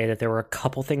did say that there were a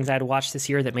couple things I'd watched this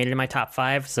year that made it in my top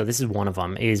 5. So this is one of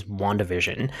them, is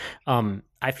WandaVision.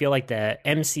 I feel like the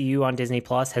MCU on Disney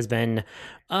Plus has been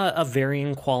of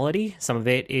varying quality. Some of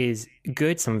it is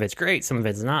good, some of it's great, some of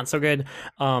it's not so good.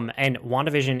 And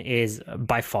WandaVision is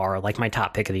by far like my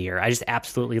top pick of the year. I just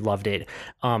absolutely loved it.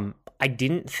 I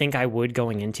didn't think I would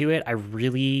going into it. I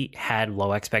really had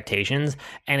low expectations,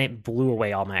 and it blew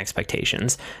away all my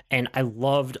expectations. And I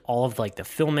loved all of like the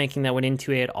filmmaking that went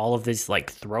into it, all of these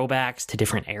like throwbacks to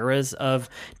different eras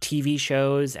of TV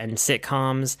shows and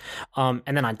sitcoms. And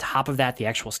then on top of that, the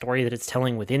actual story that it's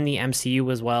telling within the MCU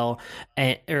was well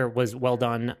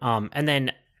done. And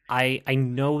then I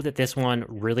know that this one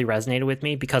really resonated with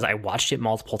me because I watched it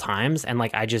multiple times, and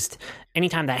like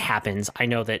anytime that happens, I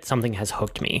know that something has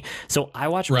hooked me. So I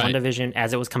watched WandaVision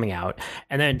as it was coming out,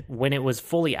 and then when it was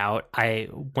fully out, I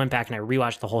went back and I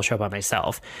rewatched the whole show by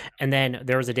myself. And then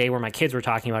there was a day where my kids were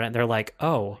talking about it, and they're like,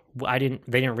 "Oh, they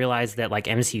didn't realize that like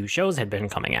MCU shows had been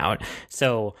coming out."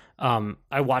 So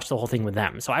I watched the whole thing with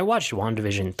them. So I watched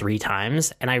WandaVision 3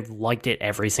 times, and I liked it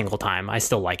every single time. I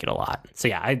still like it a lot. So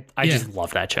yeah, I just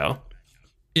love that show.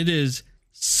 It is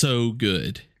so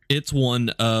good. It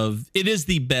is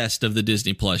the best of the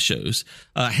Disney Plus shows,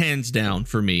 hands down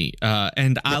for me.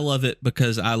 And I love it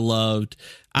because I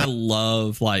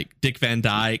love like Dick Van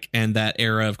Dyke and that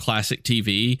era of classic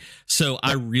TV. So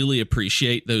I really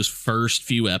appreciate those first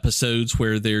few episodes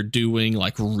where they're doing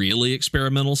like really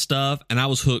experimental stuff. And I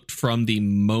was hooked from the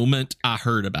moment I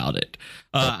heard about it.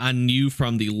 I knew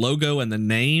from the logo and the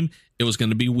name it was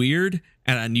going to be weird.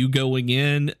 And I knew going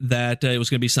in that it was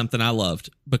going to be something I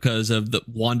loved because of the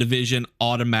WandaVision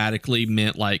automatically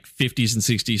meant like 50s and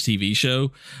 60s TV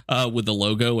show with the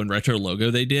logo and retro logo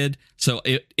they did. So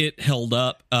it held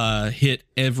up, hit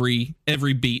every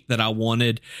beat that I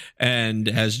wanted, and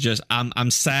has just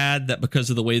I'm sad that because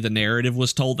of the way the narrative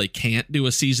was told, they can't do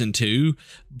a season 2.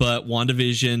 But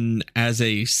WandaVision as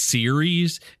a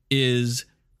series is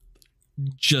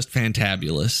just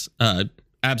fantabulous.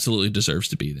 Absolutely deserves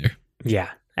to be there.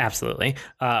 Yeah, absolutely.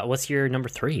 What's your number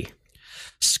 3?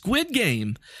 Squid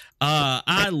Game.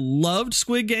 I loved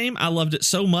Squid Game. I loved it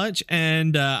so much,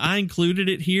 and I included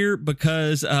it here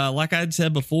because, like I'd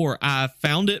said before, I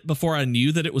found it before I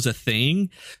knew that it was a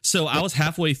thing. So I was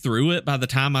halfway through it by the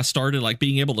time I started like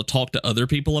being able to talk to other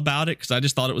people about it, because I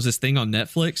just thought it was this thing on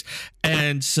Netflix.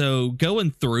 And so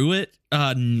going through it,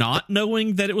 not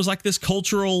knowing that it was like this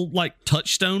cultural like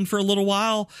touchstone for a little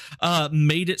while,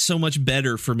 made it so much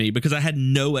better for me because I had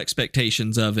no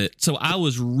expectations of it. So I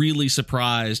was really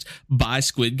surprised by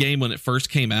Squid Game when it first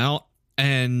came out,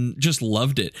 and just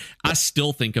loved it. I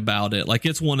still think about it. Like,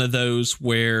 it's one of those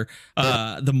where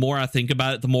the more I think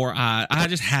about it, the more I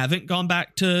just haven't gone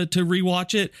back to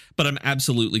rewatch it, but I'm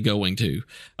absolutely going to.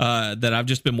 That I've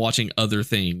just been watching other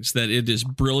things, that it is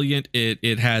brilliant.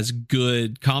 It has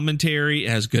good commentary. It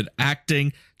has good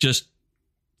acting. Just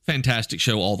fantastic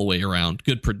show all the way around.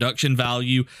 Good production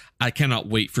value. I cannot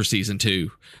wait for season 2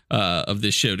 of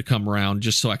this show to come around,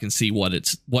 just so I can see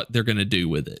what they're going to do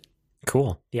with it.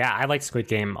 Cool. Yeah, I like Squid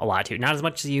Game a lot too. Not as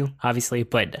much as you, obviously,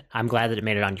 but I'm glad that it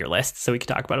made it on your list, so we could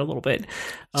talk about it a little bit.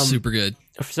 Super good.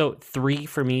 So 3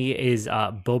 for me is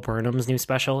Bo Burnham's new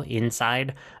special,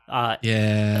 Inside.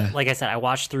 Yeah. Like I said, I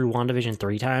watched through WandaVision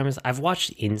 3 times. I've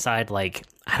watched Inside like,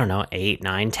 I don't know, 8,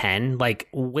 9, 10, like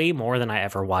way more than I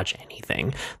ever watch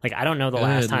anything. Like, I don't know the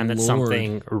last time that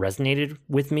something resonated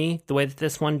with me the way that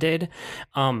this one did.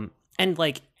 And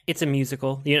like, it's a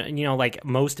musical, you know, like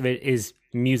most of it is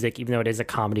music, even though it is a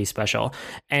comedy special.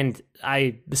 And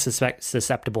I suspect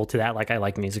susceptible to that. Like, I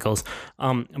like musicals.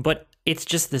 But it's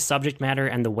just the subject matter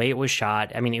and the way it was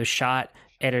shot. I mean, it was shot,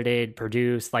 edited,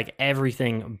 produced, like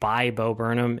everything by Bo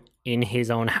Burnham in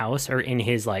his own house, or in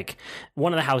his, like,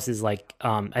 one of the houses, like,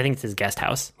 I think it's his guest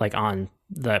house, like on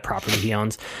the property he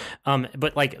owns.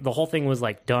 But like the whole thing was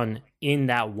like done in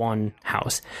that one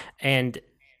house. And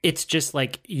it's just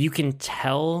like, you can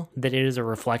tell that it is a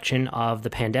reflection of the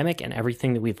pandemic and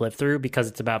everything that we've lived through, because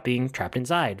it's about being trapped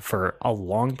inside for a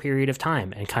long period of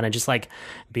time and kind of just like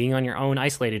being on your own,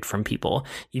 isolated from people,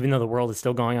 even though the world is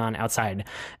still going on outside.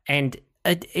 And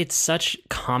it's such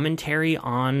commentary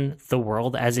on the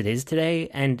world as it is today,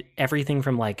 and everything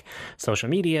from like social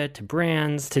media to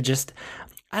brands to just,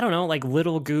 I don't know, like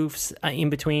little goofs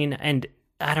in between. And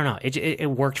I don't know, it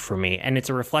worked for me, and it's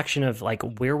a reflection of like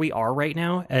where we are right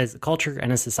now as a culture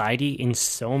and a society in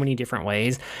so many different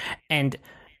ways. And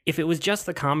if it was just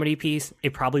the comedy piece,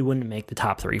 it probably wouldn't make the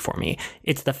top 3 for me.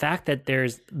 It's the fact that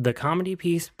there's the comedy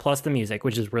piece plus the music,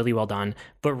 which is really well done,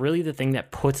 but really the thing that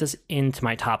puts us into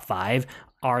my top 5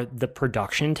 are the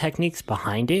production techniques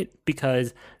behind it,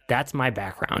 because that's my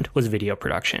background, was video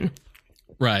production.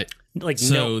 Right. Like,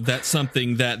 so that's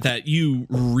something that you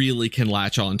really can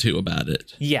latch on to about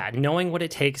it. Yeah, knowing what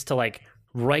it takes to like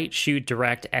write, shoot,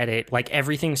 direct, edit, like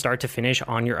everything start to finish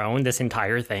on your own, this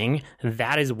entire thing,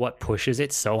 that is what pushes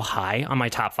it so high on my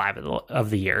top 5 of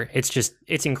the year.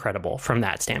 It's incredible from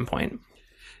that standpoint.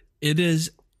 It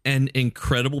is an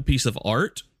incredible piece of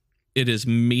art. It is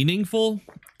meaningful.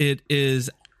 It is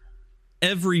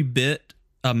every bit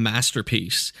a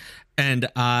masterpiece. And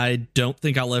I don't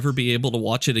think I'll ever be able to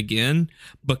watch it again,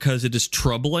 because it is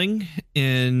troubling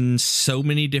in so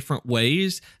many different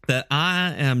ways that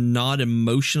I am not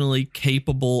emotionally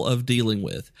capable of dealing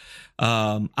with.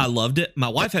 I loved it. My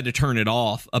wife had to turn it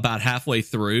off about halfway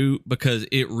through because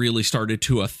it really started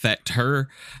to affect her.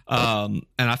 And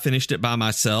I finished it by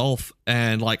myself,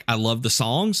 and like, I love the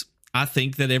songs. I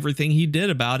think that everything he did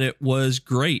about it was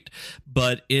great,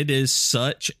 but it is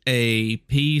such a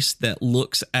piece that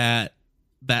looks at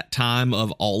that time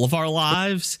of all of our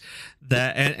lives,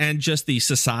 that and just the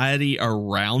society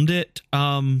around it.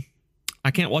 I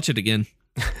can't watch it again.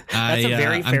 That's a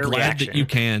very fair I'm glad reaction. that you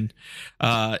can.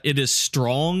 It is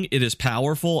strong, it is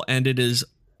powerful, and it is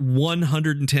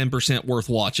 110% worth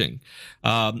watching.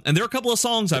 And there are a couple of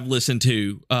songs I've listened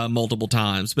to multiple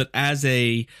times, but as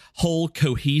a whole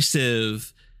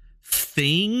cohesive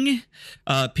thing,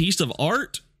 piece of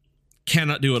art,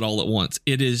 cannot do it all at once.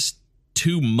 It is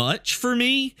too much for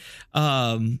me,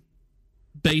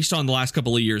 based on the last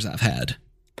couple of years I've had.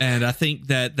 And I think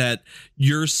that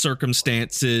your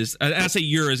circumstances, and I say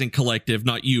your as in collective,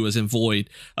 not you as in void,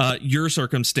 your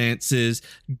circumstances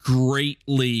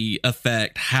greatly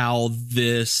affect how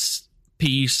this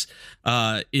piece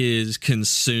is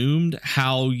consumed,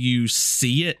 how you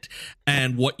see it,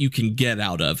 and what you can get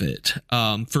out of it.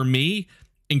 For me,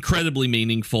 incredibly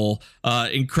meaningful,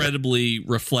 incredibly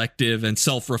reflective and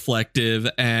self-reflective,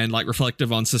 and like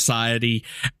reflective on society,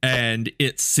 and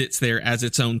it sits there as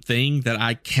its own thing that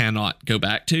I cannot go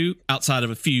back to outside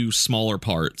of a few smaller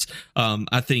parts.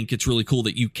 I think it's really cool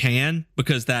that you can,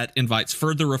 because that invites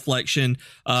further reflection,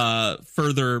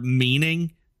 further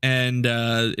meaning, and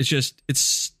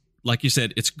it's like you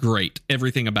said, it's great.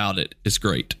 Everything about it is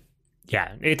great.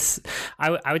 Yeah,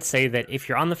 I would say that if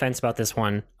you're on the fence about this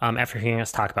one, after hearing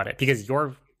us talk about it, because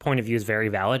your point of view is very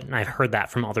valid, and I've heard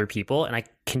that from other people, and I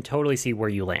can totally see where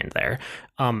you land there.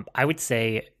 I would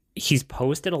say he's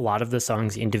posted a lot of the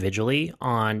songs individually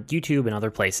on YouTube and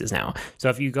other places now. So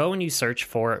if you go and you search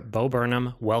for Bo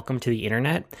Burnham, Welcome to the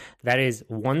Internet, that is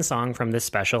one song from this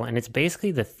special, and it's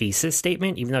basically the thesis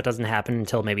statement, even though it doesn't happen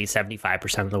until maybe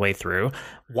 75% of the way through.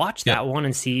 Watch that one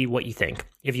and see what you think.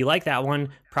 If you like that one,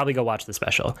 probably go watch the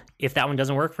special. If that one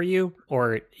doesn't work for you,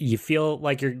 or you feel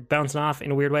like you're bouncing off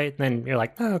in a weird way, then you're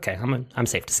like, oh, okay, I'm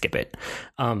safe to skip it.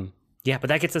 Yeah, but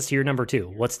that gets us to your number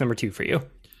 2. What's number 2 for you?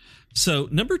 So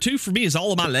number 2 for me is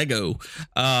all of my Lego.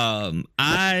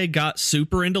 I got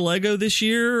super into Lego this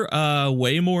year,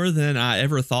 way more than I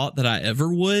ever thought that I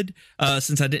ever would,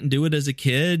 since I didn't do it as a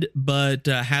kid. But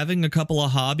having a couple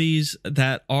of hobbies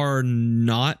that are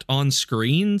not on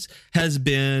screens has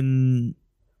been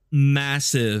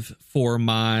massive for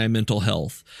my mental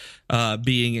health.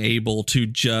 Being able to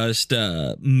just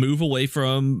move away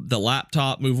from the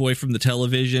laptop, move away from the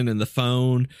television and the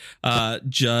phone,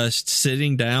 just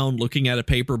sitting down, looking at a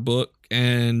paper book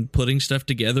and putting stuff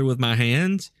together with my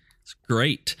hands. It's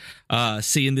great.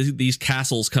 Seeing these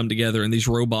castles come together and these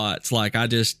robots, like I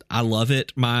love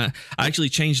it. I actually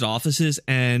changed offices,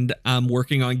 and I'm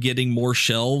working on getting more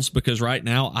shelves, because right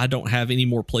now I don't have any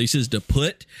more places to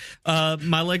put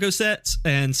my Lego sets,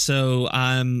 and so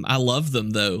I love them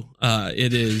though.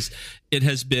 It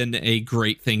has been a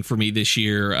great thing for me this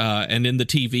year. And in the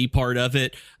TV part of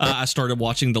it, I started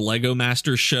watching the Lego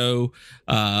Masters show.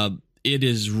 It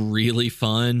is really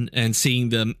fun, and seeing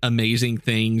the amazing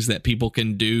things that people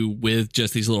can do with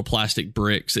just these little plastic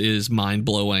bricks is mind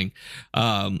blowing.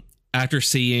 After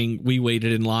we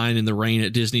waited in line in the rain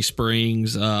at Disney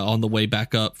Springs on the way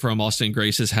back up from Austin and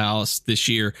Grace's house this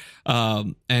year,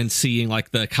 and seeing like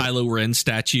the Kylo Ren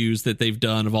statues that they've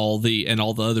done of all the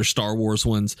other Star Wars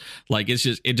ones, like it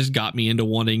just got me into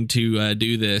wanting to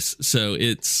do this. So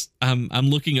I'm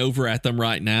looking over at them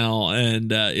right now, and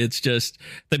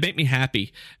they make me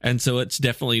happy, and so it's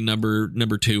definitely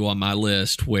number 2 on my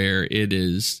list, where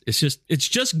it's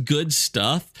just good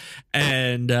stuff,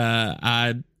 and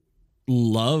I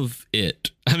love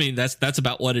it. I mean, that's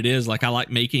about what it is. Like, I like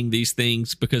making these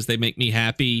things because they make me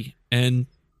happy, and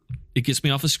it gets me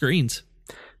off of screens.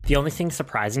 The only thing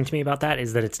surprising to me about that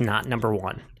is that it's not number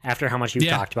 1. After how much you've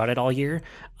talked about it all year,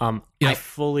 I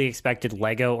fully expected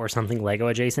Lego or something Lego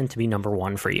adjacent to be number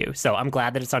 1 for you. So I'm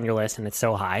glad that it's on your list and it's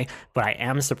so high, but I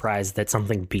am surprised that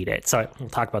something beat it. So we'll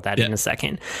talk about that in a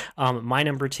second. My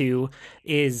number 2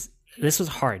 is... This was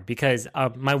hard because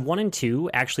my 1 and 2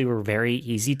 actually were very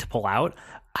easy to pull out.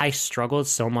 I struggled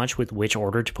so much with which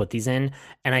order to put these in,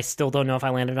 and I still don't know if I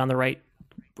landed on the right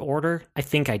order. I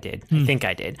think I did.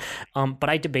 But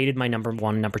I debated my number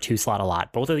 1, number 2 slot a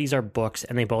lot. Both of these are books,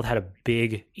 and they both had a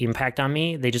big impact on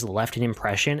me. They just left an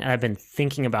impression, and I've been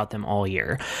thinking about them all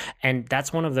year. And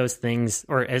that's one of those things,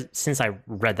 since I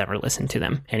read them or listened to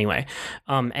them anyway.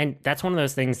 And that's one of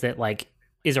those things that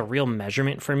is a real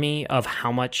measurement for me of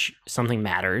how much something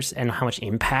matters and how much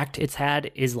impact it's had,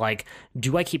 is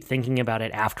do I keep thinking about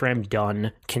it after I'm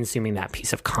done consuming that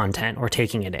piece of content or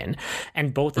taking it in?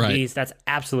 And both of these, that's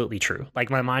absolutely true.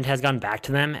 My mind has gone back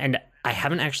to them, and I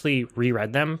haven't actually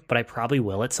reread them, but I probably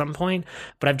will at some point.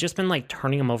 But I've just been like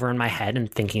turning them over in my head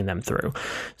and thinking them through.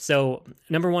 So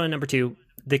number 1 and number 2,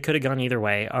 they could have gone either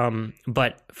way.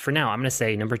 But for now, I'm going to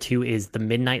say number 2 is The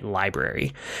Midnight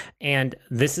Library. And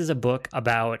this is a book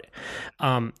about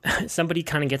somebody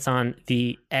kind of gets on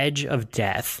the edge of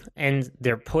death, and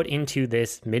they're put into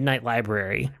this midnight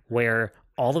library where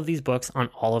all of these books on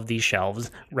all of these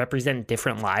shelves represent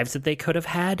different lives that they could have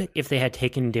had if they had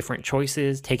taken different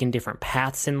choices, taken different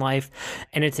paths in life.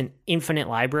 And it's an infinite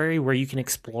library where you can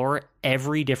explore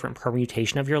every different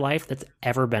permutation of your life that's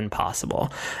ever been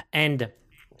possible. And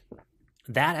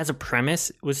that as a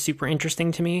premise was super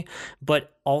interesting to me,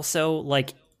 but also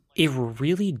like it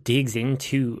really digs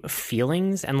into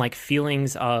feelings and like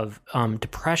feelings of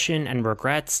depression and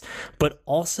regrets, but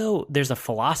also there's a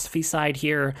philosophy side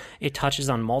here. It touches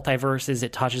on multiverses.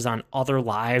 It touches on other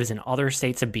lives and other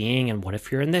states of being. And what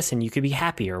if you're in this and you could be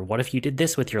happier? What if you did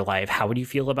this with your life? How would you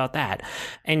feel about that?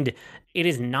 And it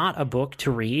is not a book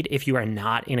to read if you are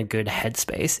not in a good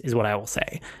headspace, is what I will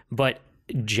say. But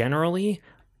generally,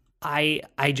 I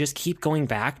just keep going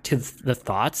back to the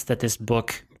thoughts that this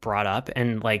book brought up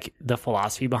and like the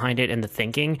philosophy behind it and the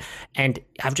thinking, and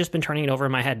I've just been turning it over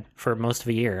in my head for most of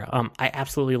a year. I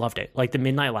absolutely loved it. Like the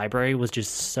Midnight Library was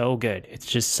just so good. It's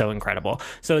just so incredible.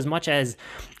 So as much as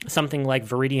something like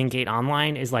Viridian Gate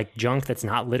Online is like junk that's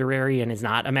not literary and is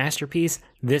not a masterpiece,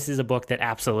 this is a book that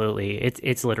absolutely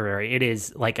it's literary. It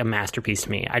is like a masterpiece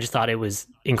to me. I just thought it was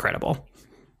incredible.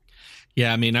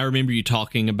 Yeah, I mean, I remember you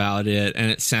talking about it and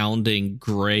it sounding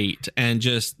great, and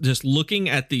just looking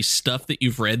at the stuff that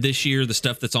you've read this year, the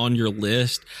stuff that's on your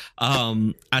list,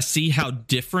 I see how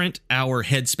different our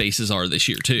headspaces are this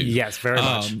year too. Yes, very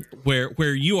much.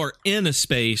 Where you are in a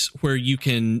space where you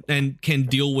can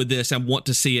deal with this and want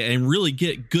to see it and really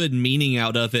get good meaning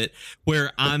out of it.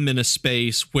 Where I'm in a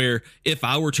space where if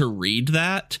I were to read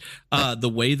that the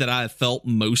way that I felt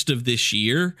most of this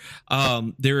year,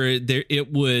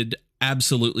 it would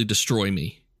absolutely destroy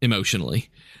me emotionally.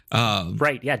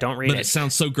 Right. Yeah. Don't read it. But it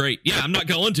sounds so great. Yeah, I'm not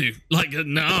going to. Like,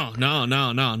 no. So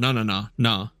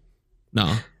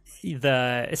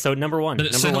number 1. But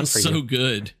it sounds so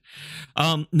good.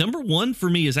 Number 1 for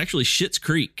me is actually Schitt's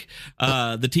Creek,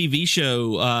 the TV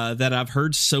show that I've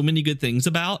heard so many good things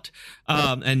about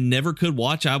and never could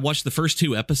watch. I watched the first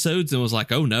 2 episodes and was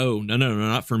like, oh, no,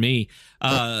 not for me.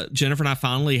 Jennifer and I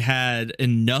finally had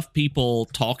enough people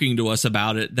talking to us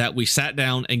about it that we sat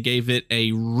down and gave it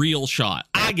a real shot.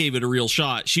 I gave it a real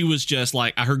shot. She was just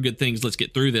like, I heard good things. Let's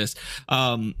get through this.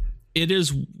 It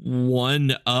is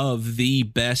one of the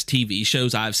best TV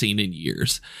shows I've seen in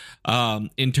years,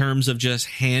 in terms of just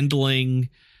handling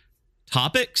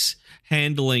topics,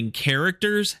 handling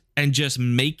characters, and just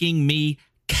making me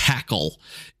cackle.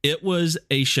 It was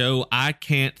a show I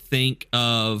can think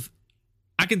of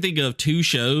 2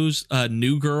 shows,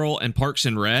 New Girl and Parks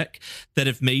and Rec, that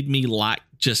have made me like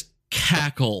just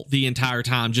cackle the entire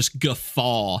time, just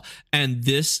guffaw. And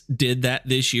this did that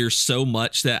this year so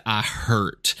much that I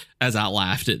hurt as I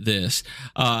laughed at this.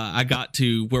 I got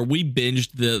to where we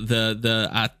binged the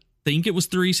I think it was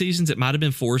 3 seasons. It might've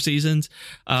been 4 seasons,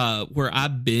 where I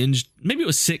binged, maybe it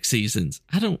was 6 seasons.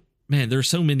 There's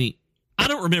so many. I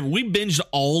don't remember. We binged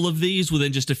all of these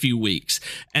within just a few weeks,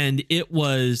 and it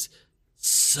was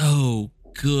so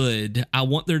good. I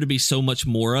want there to be so much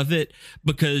more of it,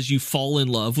 because you fall in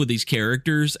love with these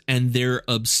characters, and they're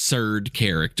absurd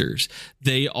characters.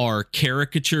 They are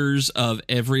caricatures of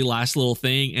every last little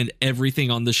thing, and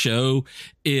everything on the show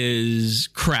is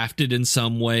crafted in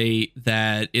some way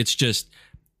that it's just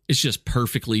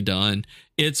perfectly done.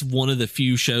 It's one of the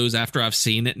few shows after I've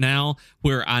seen it now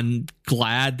where I'm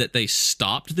glad that they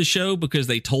stopped the show, because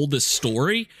they told this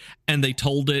story and they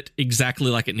told it exactly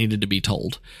like it needed to be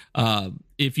told.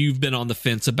 If you've been on the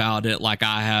fence about it, like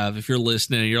I have, if you're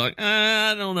listening and you're like,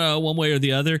 I don't know, one way or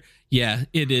the other. Yeah,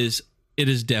 it is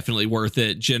definitely worth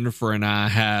it. Jennifer and I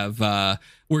have,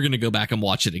 we're going to go back and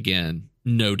watch it again.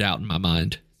 No doubt in my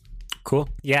mind. Cool.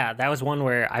 Yeah, that was one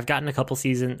where I've gotten a couple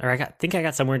seasons, or I think I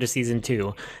got somewhere into season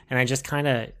 2, and I just kind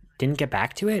of didn't get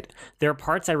back to it. There are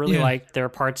parts I really liked. There are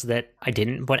parts that I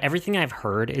didn't, but everything I've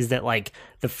heard is that like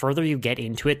the further you get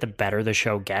into it, the better the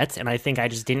show gets. And I think I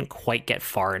just didn't quite get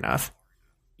far enough.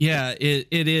 Yeah, it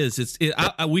is.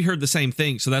 We heard the same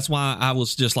thing. So that's why I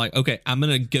was just like, okay, I'm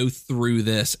going to go through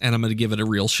this and I'm going to give it a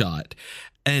real shot.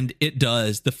 And it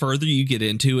does. The further you get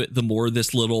into it, the more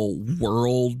this little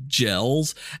world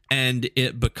gels, and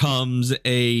it becomes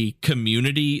a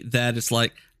community that it's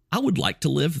like, I would like to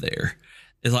live there.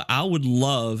 is like, I would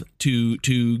love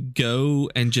to go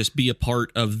and just be a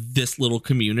part of this little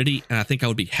community, and I think I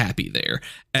would be happy there.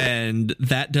 And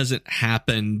that doesn't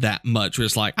happen that much. Where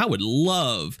it's like, I would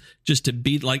love just to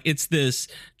be like, it's this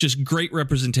just great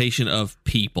representation of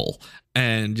people,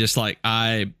 and just like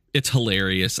it's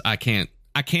hilarious. I can't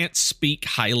speak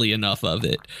highly enough of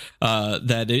it.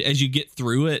 That as you get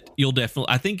through it, you'll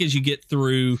definitely, I think as you get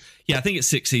through, I think it's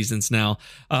 6 seasons now.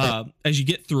 As you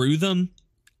get through them,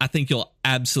 I think you'll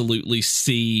absolutely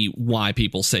see why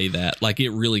people say that. Like, it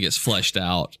really gets fleshed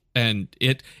out, and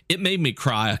it made me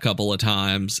cry a couple of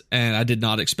times, and I did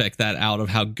not expect that out of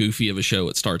how goofy of a show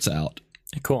it starts out.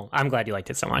 Cool. I'm glad you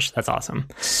liked it so much. That's awesome.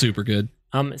 Super good.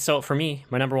 So for me,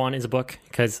 my number one is a book,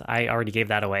 because I already gave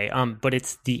that away. But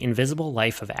it's The Invisible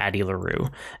Life of Addie LaRue.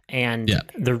 And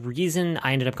the reason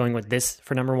I ended up going with this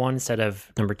for number one instead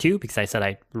of number two, because I said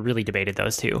I really debated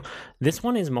those two. This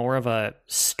one is more of a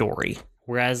story.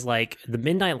 Whereas like The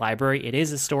Midnight Library, it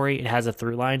is a story, it has a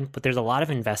through line, but there's a lot of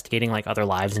investigating like other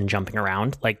lives and jumping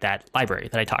around, like that library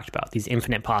that I talked about, these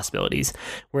infinite possibilities.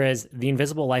 Whereas The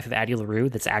Invisible Life of Addie LaRue,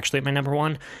 that's actually at my number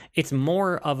one, it's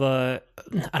more of a,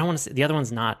 I don't want to say, the other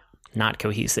one's not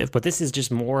cohesive, but this is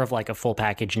just more of like a full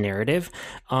package narrative.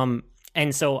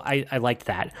 And so I liked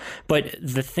that. But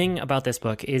the thing about this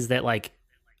book is that like,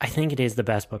 I think it is the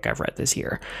best book I've read this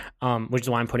year, which is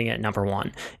why I'm putting it at number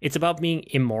one. It's about being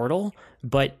immortal,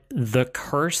 but the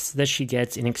curse that she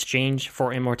gets in exchange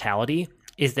for immortality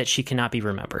is that she cannot be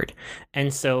remembered.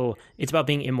 And so it's about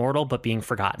being immortal, but being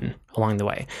forgotten along the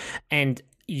way. And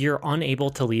you're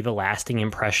unable to leave a lasting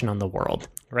impression on the world,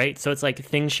 right? So it's like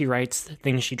things she writes,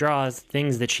 things she draws,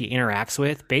 things that she interacts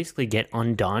with basically get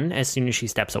undone as soon as she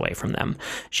steps away from them.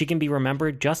 She can be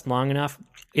remembered just long enough.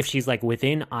 If she's like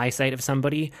within eyesight of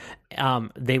somebody,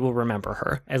 they will remember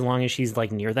her as long as she's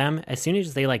like near them. As soon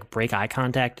as they like break eye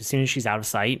contact, as soon as she's out of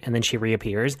sight and then she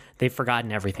reappears, they've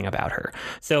forgotten everything about her.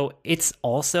 So it's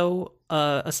also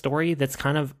a story that's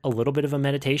kind of a little bit of a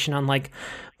meditation on like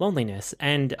loneliness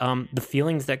and the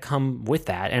feelings that come with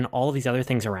that and all of these other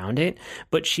things around it.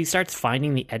 But she starts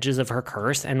finding the edges of her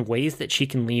curse and ways that she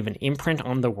can leave an imprint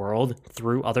on the world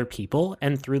through other people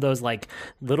and through those like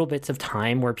little bits of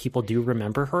time where people do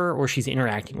remember her or she's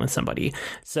interacting with somebody.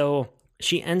 So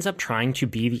she ends up trying to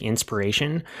be the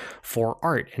inspiration for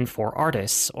art and for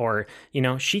artists. Or, you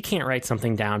know, she can't write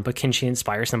something down, but can she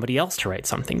inspire somebody else to write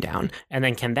something down? And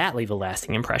then can that leave a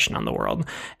lasting impression on the world?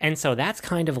 And so that's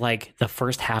kind of like the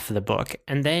first half of the book.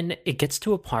 And then it gets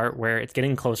to a part where it's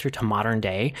getting closer to modern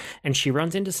day, and she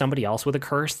runs into somebody else with a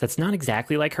curse that's not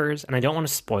exactly like hers. And I don't want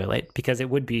to spoil it because it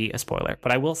would be a spoiler,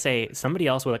 but I will say somebody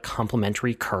else with a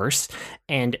complementary curse,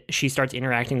 and she starts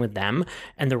interacting with them.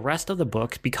 And the rest of the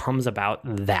book becomes about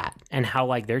that and how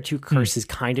like their two curses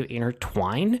kind of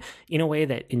intertwine in a way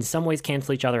that in some ways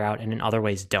cancel each other out and in other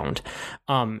ways don't.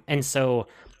 And so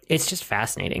it's just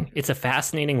fascinating. It's a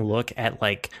fascinating look at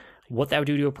like what that would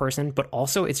do to a person, but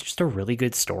also it's just a really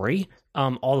good story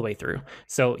all the way through.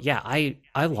 So yeah,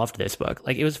 I loved this book.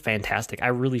 Like, it was fantastic. I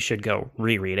really should go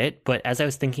reread it. But as I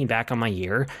was thinking back on my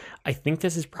year, I think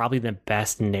this is probably the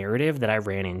best narrative that I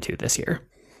ran into this year.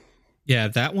 Yeah,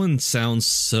 that one sounds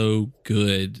so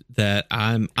good that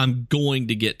I'm going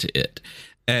to get to it.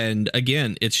 And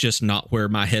again, it's just not where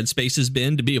my headspace has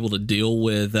been to be able to deal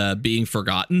with being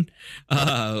forgotten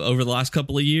over the last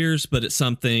couple of years. But it's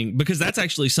something, because that's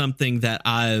actually something that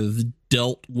I've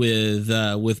dealt with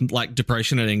like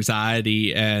depression and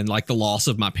anxiety and like the loss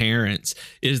of my parents,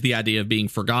 is the idea of being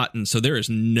forgotten. So there is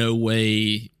no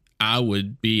way I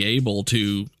would be able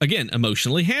to, again,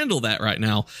 emotionally handle that right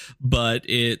now. But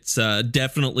it's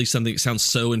definitely something that sounds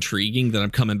so intriguing that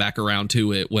I'm coming back around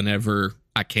to it whenever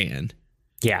I can.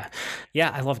 Yeah,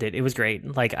 I loved it. It was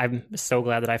great. Like, I'm so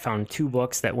glad that I found two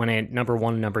books that went in number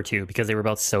one and number two because they were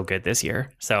both so good this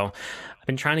year. So I've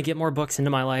been trying to get more books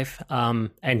into my life,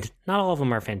 and not all of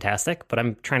them are fantastic, but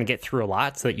I'm trying to get through a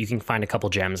lot so that you can find a couple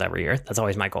gems every year. That's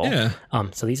always my goal. Yeah.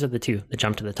 So these are the two that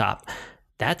jump to the top.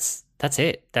 That's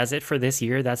it. That's it for this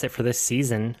year. That's it for this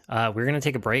season. We're going to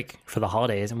take a break for the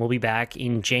holidays, and we'll be back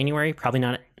in January. Probably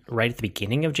not right at the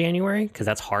beginning of January, because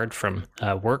that's hard from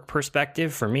a work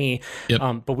perspective for me.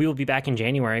 Yep. But we will be back in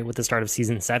January with the start of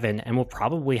season 7, and we'll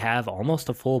probably have almost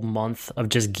a full month of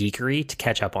just geekery to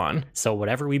catch up on. So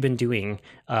whatever we've been doing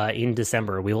in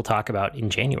December, we will talk about in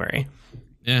January.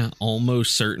 Yeah,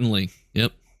 almost certainly.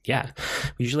 Yep. Yeah,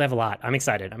 we usually have a lot. I'm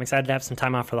excited. I'm excited to have some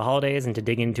time off for the holidays and to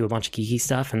dig into a bunch of geeky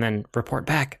stuff and then report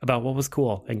back about what was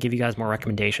cool and give you guys more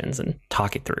recommendations and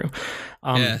talk it through.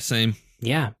 Yeah, same.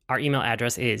 Yeah. Our email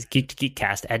address is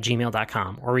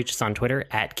geek2geekcast@gmail.com, or reach us on Twitter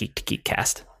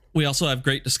 @geek2geekcast. We also have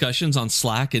great discussions on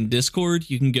Slack and Discord.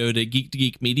 You can go to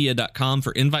geek2geekmedia.com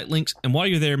for invite links. And while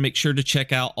you're there, make sure to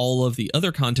check out all of the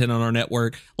other content on our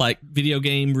network, like video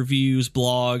game reviews,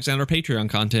 blogs, and our Patreon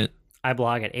content. I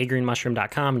blog at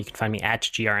agreenmushroom.com, and you can find me at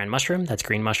grnmushroom. That's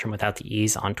Green Mushroom without the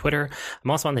E's on Twitter.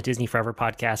 I'm also on the Disney Forever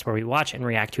podcast, where we watch and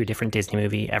react to a different Disney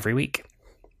movie every week.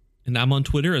 And I'm on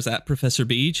Twitter as @Professor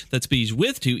Beej. That's Beej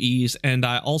with 2 E's. And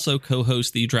I also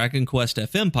co-host the Dragon Quest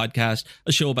FM podcast,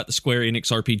 a show about the Square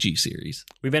Enix RPG series.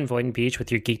 We've been Void and Beej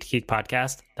with your Geek to Geek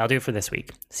podcast. That'll do it for this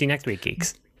week. See you next week,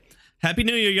 geeks. Happy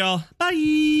New Year, y'all.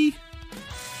 Bye.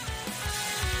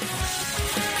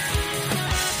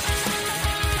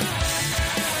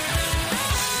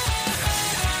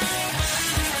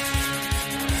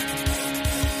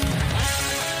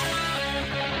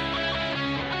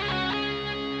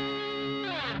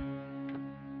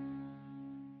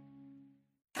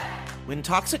 When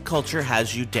toxic culture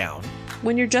has you down.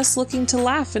 When you're just looking to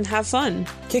laugh and have fun.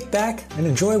 Kick back and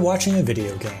enjoy watching a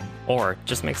video game. Or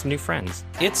just make some new friends.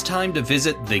 It's time to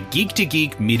visit the Geek to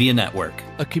Geek Media Network,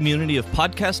 a community of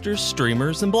podcasters,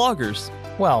 streamers, and bloggers.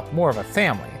 Well, more of a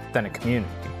family than a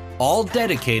community. All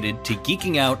dedicated to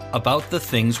geeking out about the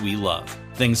things we love.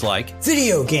 Things like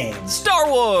video games, Star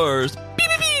Wars,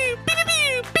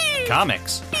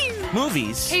 comics,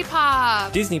 movies,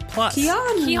 K-pop, Disney Plus,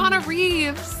 Keanu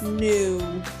Reeves, new,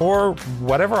 or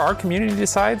whatever our community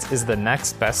decides is the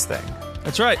next best thing.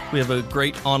 That's right. We have a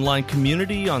great online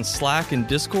community on Slack and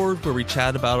Discord where we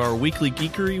chat about our weekly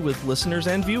geekery with listeners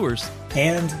and viewers.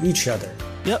 And each other.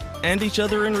 Yep, and each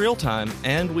other in real time.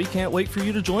 And we can't wait for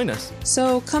you to join us.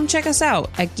 So come check us out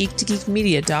at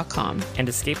geek2geekmedia.com. and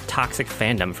escape toxic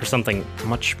fandom for something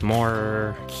much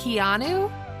more... Keanu.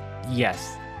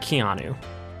 Yes, Keanu.